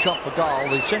going to have a shot for goal.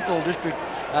 The Central District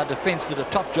defence did a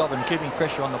top job in keeping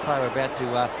pressure on the player about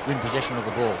to win possession of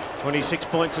the ball. 26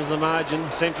 points as the margin.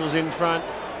 Central's in front.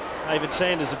 David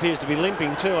Sanders appears to be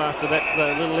limping too after that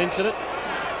little incident.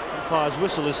 Umpire's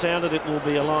whistle has sounded. It will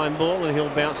be a line ball, and he'll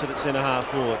bounce it at centre half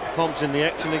forward. Klomp's in the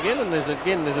action again, and there's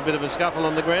a bit of a scuffle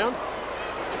on the ground.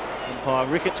 Umpire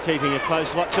Ricketts keeping a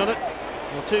close watch on it.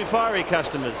 Well, 2 fiery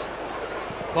customers.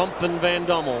 Klomp and Van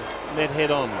Dommel met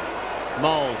head on.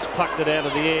 Moulds plucked it out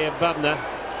of the air. Bubner,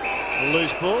 a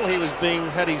loose ball. He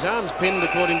had his arms pinned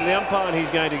according to the umpire, and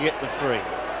he's going to get the free.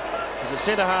 He's a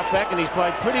centre half back, and he's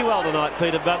played pretty well tonight,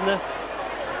 Peter Bubner,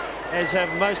 as have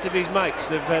most of his mates.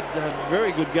 They've had a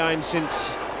very good game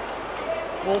since,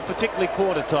 well, particularly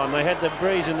quarter time. They had the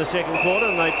breeze in the second quarter,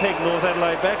 and they pegged North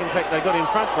Adelaide back. In fact, they got in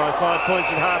front by 5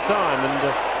 points at half time,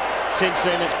 and since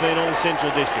then it's been all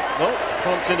Central District. Well,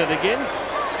 Klomp's in it again.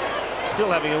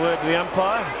 Still having a word to the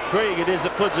umpire. Krieg it is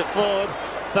that puts it forward.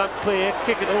 Thump clear,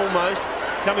 kick it almost.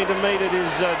 Coming to meet it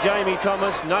is Jamie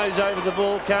Thomas. Nose over the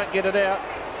ball, can't get it out.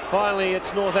 Finally,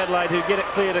 it's North Adelaide who get it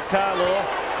clear to Carlaw.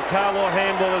 The Carlaw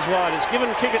handball is wide. It's given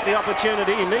Kickett the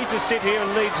opportunity. He needs to sit here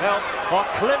and needs help. Oh,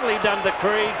 cleverly done to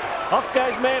Krieg. Off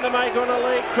goes Manamaker on a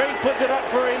lead. Krieg puts it up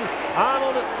for him.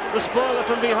 Arnold, the spoiler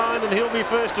from behind, and he'll be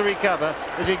first to recover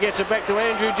as he gets it back to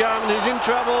Andrew Jarman, who's in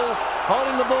trouble.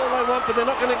 Holding the ball they want, but they're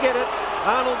not going to get it.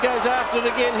 Arnold goes after it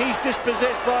again. He's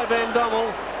dispossessed by Van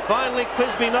Dommel. Finally,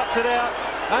 Clisby knocks it out.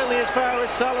 Only as far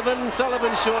as Sullivan.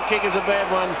 Sullivan's short kick is a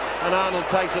bad one, and Arnold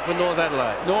takes it for North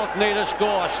Adelaide. North need a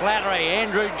score. Slattery,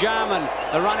 Andrew Jarman.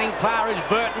 The running player is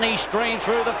Burton. He streams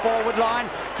through the forward line.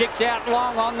 Kicks out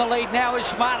long on the lead. Now is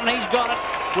Smart, and he's got it.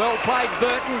 Well played,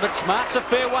 Burton, but Smart's a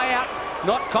fair way out.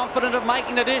 Not confident of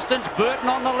making the distance. Burton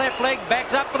on the left leg.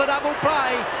 Backs up for the double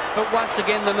play. But once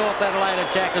again, the North Adelaide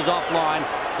attack is offline,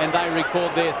 and they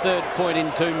record their 3rd point in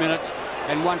 2 minutes.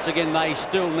 And once again, they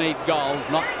still need goals,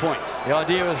 not points. The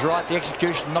idea was right. The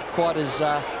execution not quite as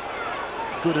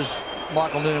good as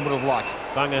Michael Noonan would have liked.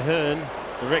 Bunga Hearn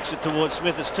directs it towards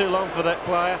Smith. It's too long for that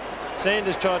player.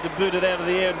 Sanders tried to boot it out of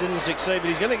the air and didn't succeed, but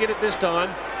he's going to get it this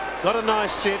time. Got a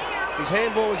nice sit. His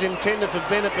handball was intended for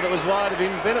Bennett, but it was wide of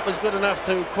him. Bennett was good enough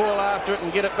to crawl after it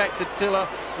and get it back to Tiller.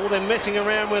 Well, they're messing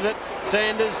around with it.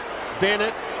 Sanders,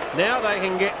 Bennett. Now they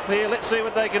can get clear. Let's see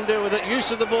what they can do with it. Use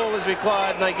of the ball is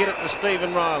required, and they get it to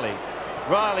Stephen Riley.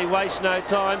 Riley wastes no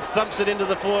time, thumps it into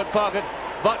the forward pocket.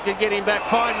 Butker getting back,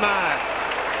 fine mark.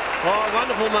 Oh,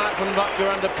 wonderful mark from Butker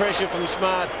under pressure from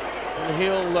Smart. And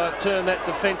he'll turn that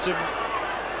defensive,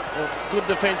 or good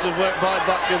defensive work by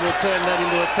Butker will turn that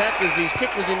into attack, as his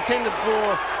kick was intended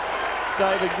for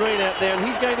David Green out there, and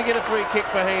he's going to get a free kick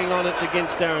for hanging on. It's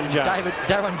against Darren Jarman.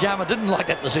 Darren Jarman didn't like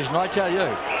that decision, I tell you.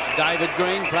 David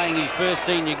Green, playing his first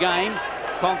senior game,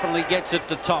 confidently gets it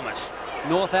to Thomas.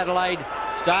 North Adelaide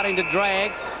starting to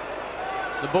drag.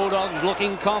 The Bulldogs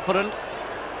looking confident.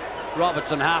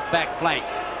 Robertson half-back flank.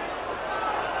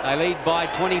 They lead by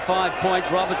 25 points.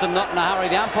 Robertson not in a hurry.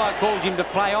 The umpire calls him to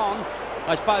play on.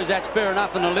 I suppose that's fair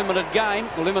enough in a limited game,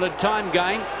 a limited time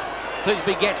game.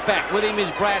 Clisby gets back. With him is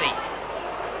Brady.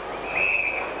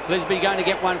 Clisby going to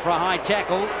get one for a high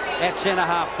tackle at centre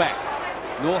half-back.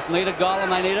 North need a goal,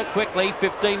 and they need it quickly.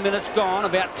 15 minutes gone,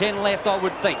 about 10 left, I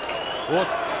would think. Or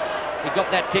he got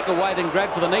that kick away, then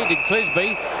grabbed for the knee, did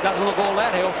Clisby. Doesn't look all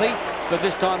that healthy, but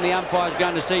this time the umpire's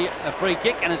going to see a free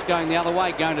kick, and it's going the other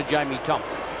way, going to Jamie Thomas.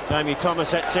 Jamie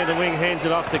Thomas at centre wing, hands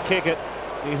it off to Kickett.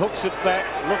 He hooks it back,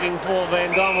 looking for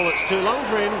Van Dommel. It's too long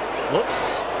for him.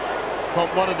 Whoops.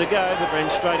 Pomp wanted to go, but ran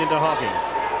straight into Hocking.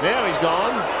 Now he's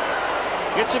gone.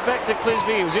 Gets it back to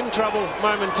Clisby. He was in trouble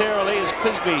momentarily as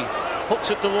Clisby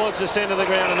hooks it towards the centre of the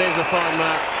ground, and there's a fine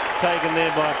mark taken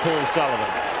there by Paul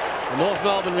Sullivan. The North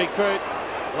Melbourne recruit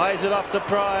lays it off to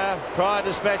Pryor. Pryor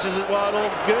dispatches it wide.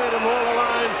 All Gurdon all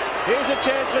alone. Here's a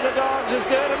chance for the Dogs as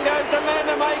Gurdon goes to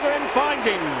Mandamaker and finds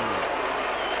him.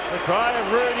 The cry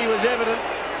of Rudy was evident,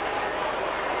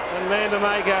 and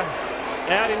Mandamaker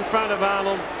out in front of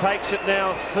Arnold takes it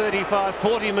now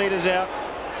 40 metres out,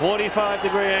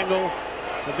 45-degree angle.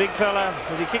 The big fella,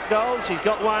 has he kicked goals? He's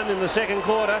got one in the second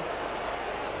quarter.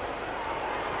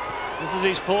 This is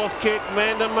his fourth kick.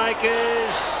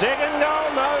 Mandamaker's second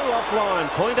goal. No, offline.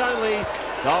 Point only.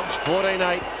 Dogs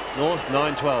 14-8. North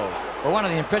 9-12. Well, one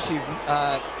of the impressive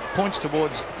points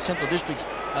towards Central District's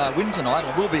win tonight,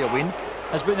 and will be a win,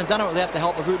 has been done it without the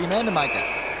help of Rudy Mandamaker.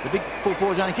 The big full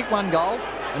forwards only kicked one goal,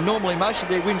 and normally most of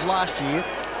their wins last year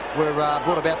were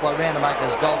brought about by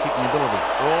Mandamaker's goal-kicking ability.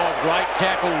 Oh, great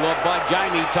tackle by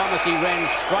Jamie Thomas. He ran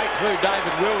straight through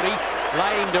David Wildy,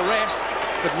 laid him to rest.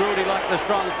 But Rudy, like the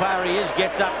strong player he is,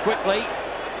 gets up quickly.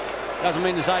 Doesn't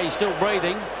mean to say he's still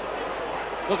breathing.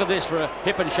 Look at this for a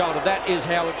hip and shoulder. That is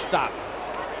how it's done.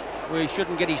 We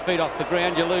shouldn't get his feet off the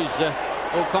ground. You lose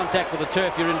all contact with the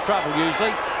turf, you're in trouble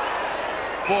usually.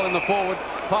 Ball in the forward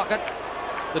pocket.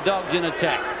 The Dogs in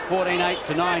attack. 14-8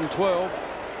 to 9-12.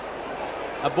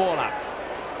 A ball up.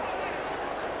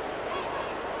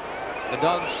 The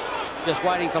Dogs just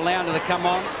waiting for Lounder to come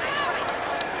on.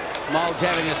 Moulds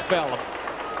having a spell.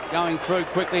 Going through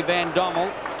quickly, Van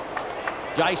Dommel.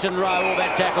 Jason Rowe,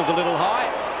 that tackle's a little high,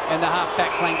 and the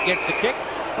half-back flank gets a kick,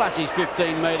 plus he's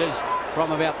 15 metres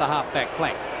from about the half-back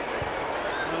flank.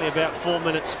 Only about 4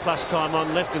 minutes plus time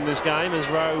on left in this game as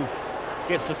Rowe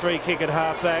gets the free kick at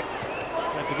half-back.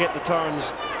 Don't forget the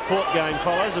Torrens Port game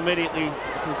follows immediately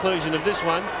the conclusion of this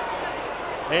one.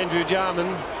 Andrew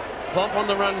Jarman, Klomp on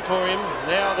the run for him.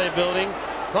 Now they're building.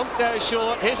 Klomp goes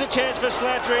short. Here's a chance for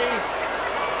Slattery.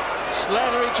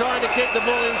 Slattery trying to keep the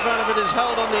ball in front of it, is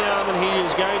held on the arm, and he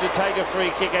is going to take a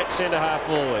free kick at centre half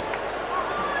forward.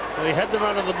 Well, he had the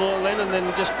run of the ball then and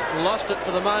then just lost it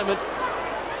for the moment.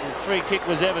 The free kick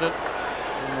was evident.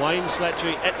 And Wayne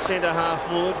Slattery at centre half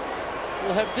forward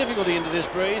will have difficulty into this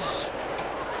breeze.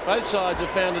 Both sides have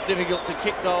found it difficult to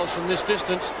kick goals from this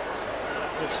distance.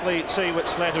 Let's see what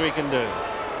Slattery can do.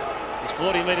 He's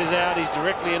 40 metres out. He's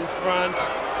directly in front.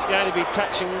 It's going to be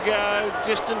touch and go.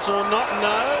 Distance or not?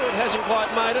 No, it hasn't quite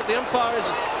made it. The umpire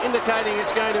is indicating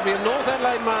it's going to be a North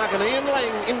Adelaide mark, and Ian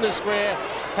Lang in the square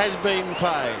has been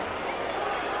paid.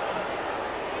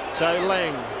 So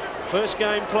Lang, first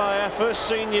game player, first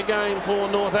senior game for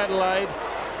North Adelaide.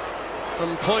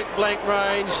 From point blank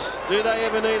range, do they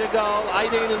ever need a goal?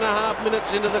 18.5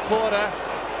 minutes into the quarter.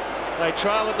 They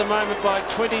trail at the moment by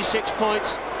 26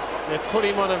 points. They've put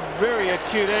him on a very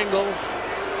acute angle.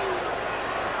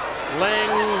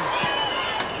 Lang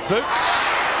boots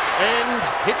and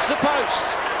hits the post.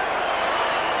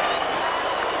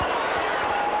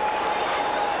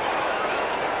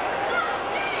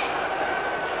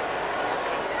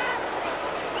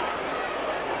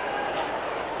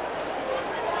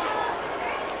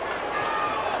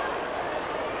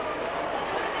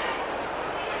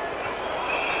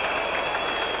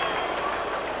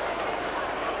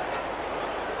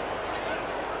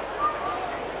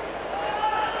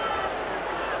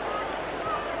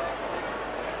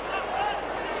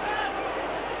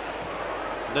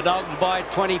 The Dogs by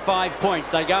 25 points.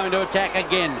 They go into attack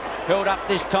again. Held up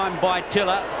this time by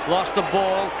Tiller. Lost the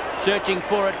ball. Searching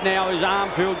for it now is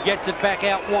Armfield. Gets it back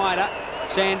out wider.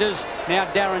 Sanders. Now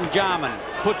Darren Jarman.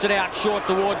 Puts it out short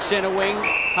towards centre wing.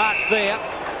 Hart's there.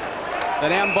 They're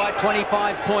down by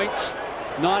 25 points.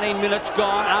 19 minutes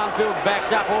gone. Armfield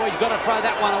backs up. Oh, he's got to throw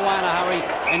that one away in a hurry.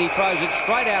 And he throws it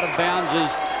straight out of bounds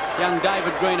as young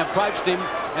David Green approached him.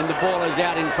 And the ball is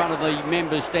out in front of the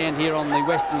members' stand here on the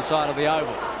western side of the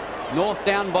oval. North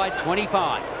down by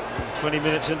 25. 20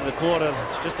 minutes into the quarter.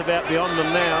 It's just about beyond them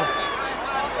now.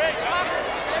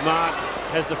 Smart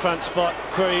has the front spot.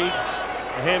 Krieg.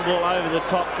 A handball over the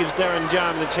top gives Darren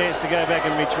Jarman a chance to go back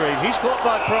and retrieve. He's caught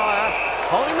by Pryor.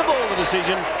 Holding the ball, the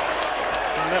decision.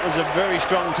 And that was a very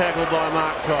strong tackle by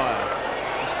Mark Pryor.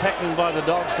 His tackling by the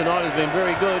Dogs tonight has been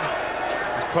very good.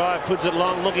 As Pryor puts it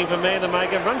long, looking for man to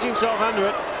make it, runs himself under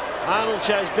it. Arnold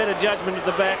shows better judgment at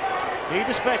the back. He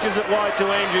dispatches it wide to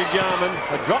Andrew Jarman.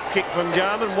 A drop kick from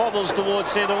Jarman, wobbles towards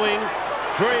centre wing.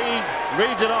 Krieg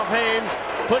reads it off hands,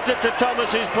 puts it to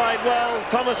Thomas, who's played well.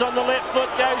 Thomas on the left foot,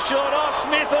 goes short. Oh,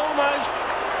 Smith almost.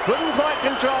 Couldn't quite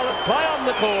control it. Play on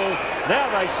the call.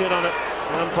 Now they sit on it.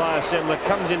 Umpire Semler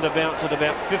comes into bounce at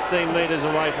about 15 metres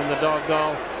away from the Dog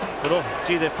goal. But oh,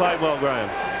 gee, they've played well, Graham.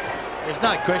 There's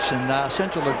no question.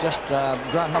 Central have just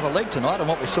grown another leg tonight on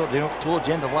what we saw towards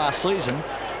the end of last season.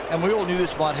 And we all knew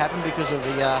this might happen because of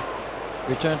the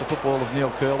return to football of Neil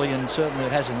Kerley, and certainly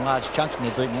it has in large chunks, and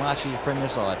they've beaten last year's Premier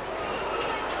side.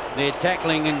 Their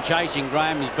tackling and chasing,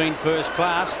 Graham, has been first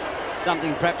class.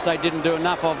 Something perhaps they didn't do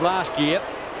enough of last year.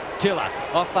 Tiller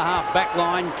off the half back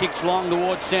line, kicks long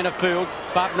towards centre field.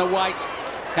 Bubner waits,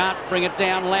 can't bring it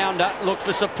down. Lounder looks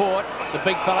for support. The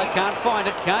big fellow can't find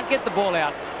it, can't get the ball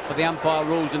out. But the umpire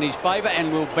rules in his favour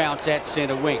and will bounce at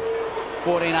centre wing.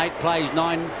 14-8 plays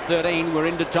 9-13. We're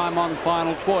into time on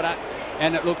final quarter,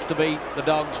 and it looks to be the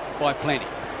Dogs by plenty.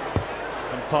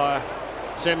 Umpire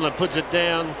Semler puts it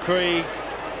down. Krieg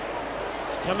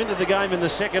come into the game in the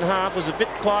second half, was a bit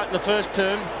quiet in the first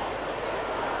term.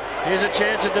 Here's a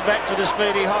chance at the back for the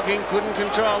speedy Hocking. Couldn't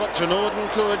control it.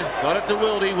 Trenorden could. Got it to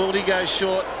Wildy. Wildy goes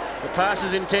short. The pass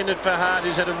is intended for Hart,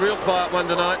 who's had a real quiet one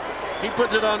tonight. He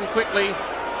puts it on quickly.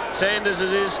 Sanders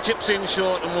as is, chips in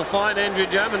short, and will find Andrew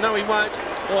Jarman. No, he won't.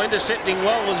 Or intercepting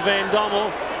well was Van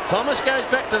Dommel. Thomas goes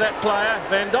back to that player.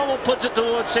 Van Dommel puts it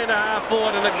towards centre half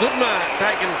forward, and a good mark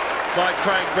taken by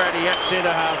Craig Brady at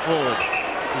centre half forward.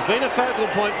 He's been a focal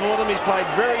point for them. He's played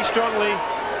very strongly.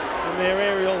 And their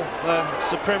aerial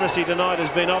supremacy tonight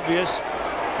has been obvious.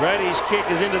 Brady's kick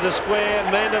is into the square.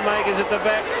 Mandamaker's at the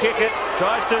back. Kickett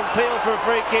tries to appeal for a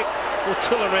free kick. Well,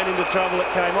 Tiller ran into trouble.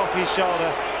 It came off his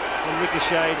shoulder and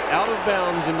ricocheted out of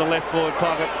bounds in the left forward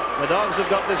pocket. The Dogs have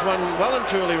got this one well and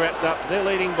truly wrapped up. They're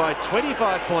leading by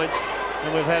 25 points,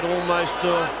 and we've had almost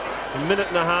a minute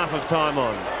and a half of time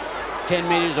on. 10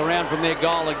 metres around from their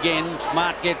goal again.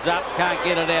 Smart gets up, can't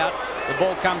get it out. The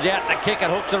ball comes out, the kick, it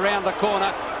hooks around the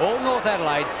corner. All North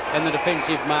Adelaide, and the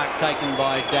defensive mark taken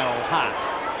by Darryl Hart.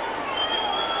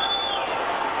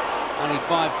 Only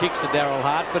 5 kicks to Darryl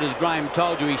Hart, but as Graham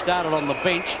told you, he started on the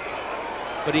bench,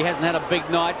 but he hasn't had a big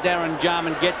night. Darren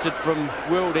Jarman gets it from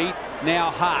Wildy.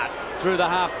 Now Hart. Through the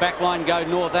half back line go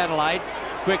North Adelaide.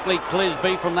 Quickly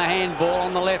Clisby from the handball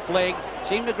on the left leg.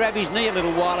 Seemed to grab his knee a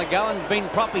little while ago and been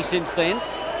proppy since then,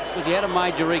 because he had a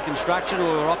major reconstruction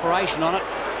or operation on it.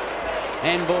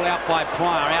 Handball out by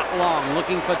Pryor, out long,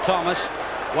 looking for Thomas,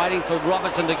 waiting for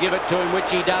Robertson to give it to him,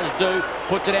 which he does do.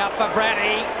 Puts it out for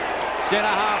Brady. Centre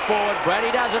half forward.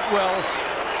 Brady does it well.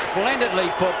 Splendidly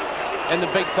put. And the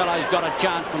big fellow's got a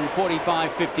chance from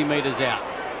 45, 50 metres out.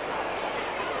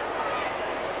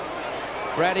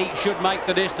 Brady should make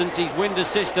the distance. He's wind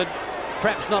assisted.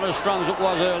 Perhaps not as strong as it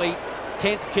was early.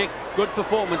 10th kick. Good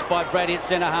performance by Brady at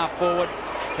centre half forward.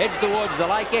 Heads towards the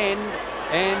lake end.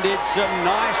 And it's a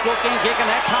nice looking kick, and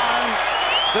that's home.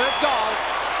 Third goal.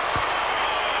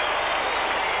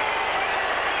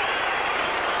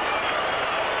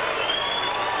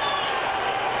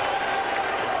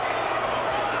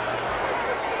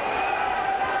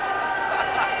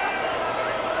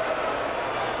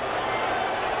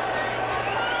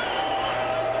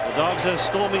 The Dogs are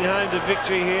storming home to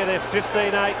victory here. They're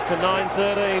 15-8 to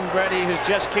 9-13. Brady has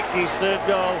just kicked his third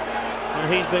goal,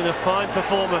 and he's been a fine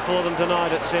performer for them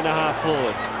tonight at centre half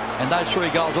forward. And those 3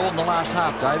 goals all in the last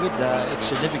half, David. It's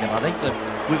significant. I think that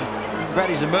with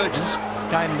Brady's emergence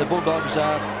came the Bulldogs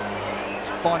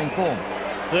finding form.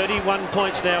 31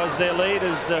 points now as their lead,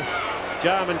 as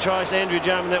Jarman tries, Andrew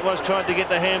Jarman that was, tried to get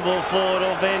the handball forward,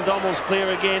 or Van Dommel's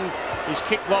clear again. His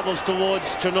kick wobbles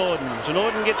towards Trenorden.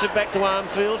 Trenorden gets it back to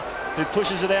Armfield, who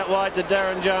pushes it out wide to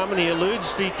Darren Jarman. He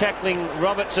eludes the tackling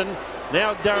Robertson.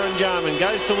 Now Darren Jarman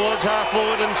goes towards half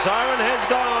forward, and Siren has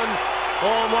gone.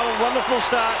 Oh, what a wonderful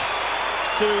start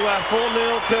to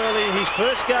 4-0 Kerley. His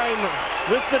first game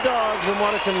with the Dogs, and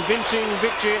what a convincing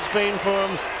victory it's been for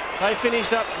him. They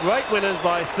finished up great winners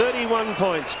by 31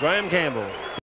 points. Graham Campbell.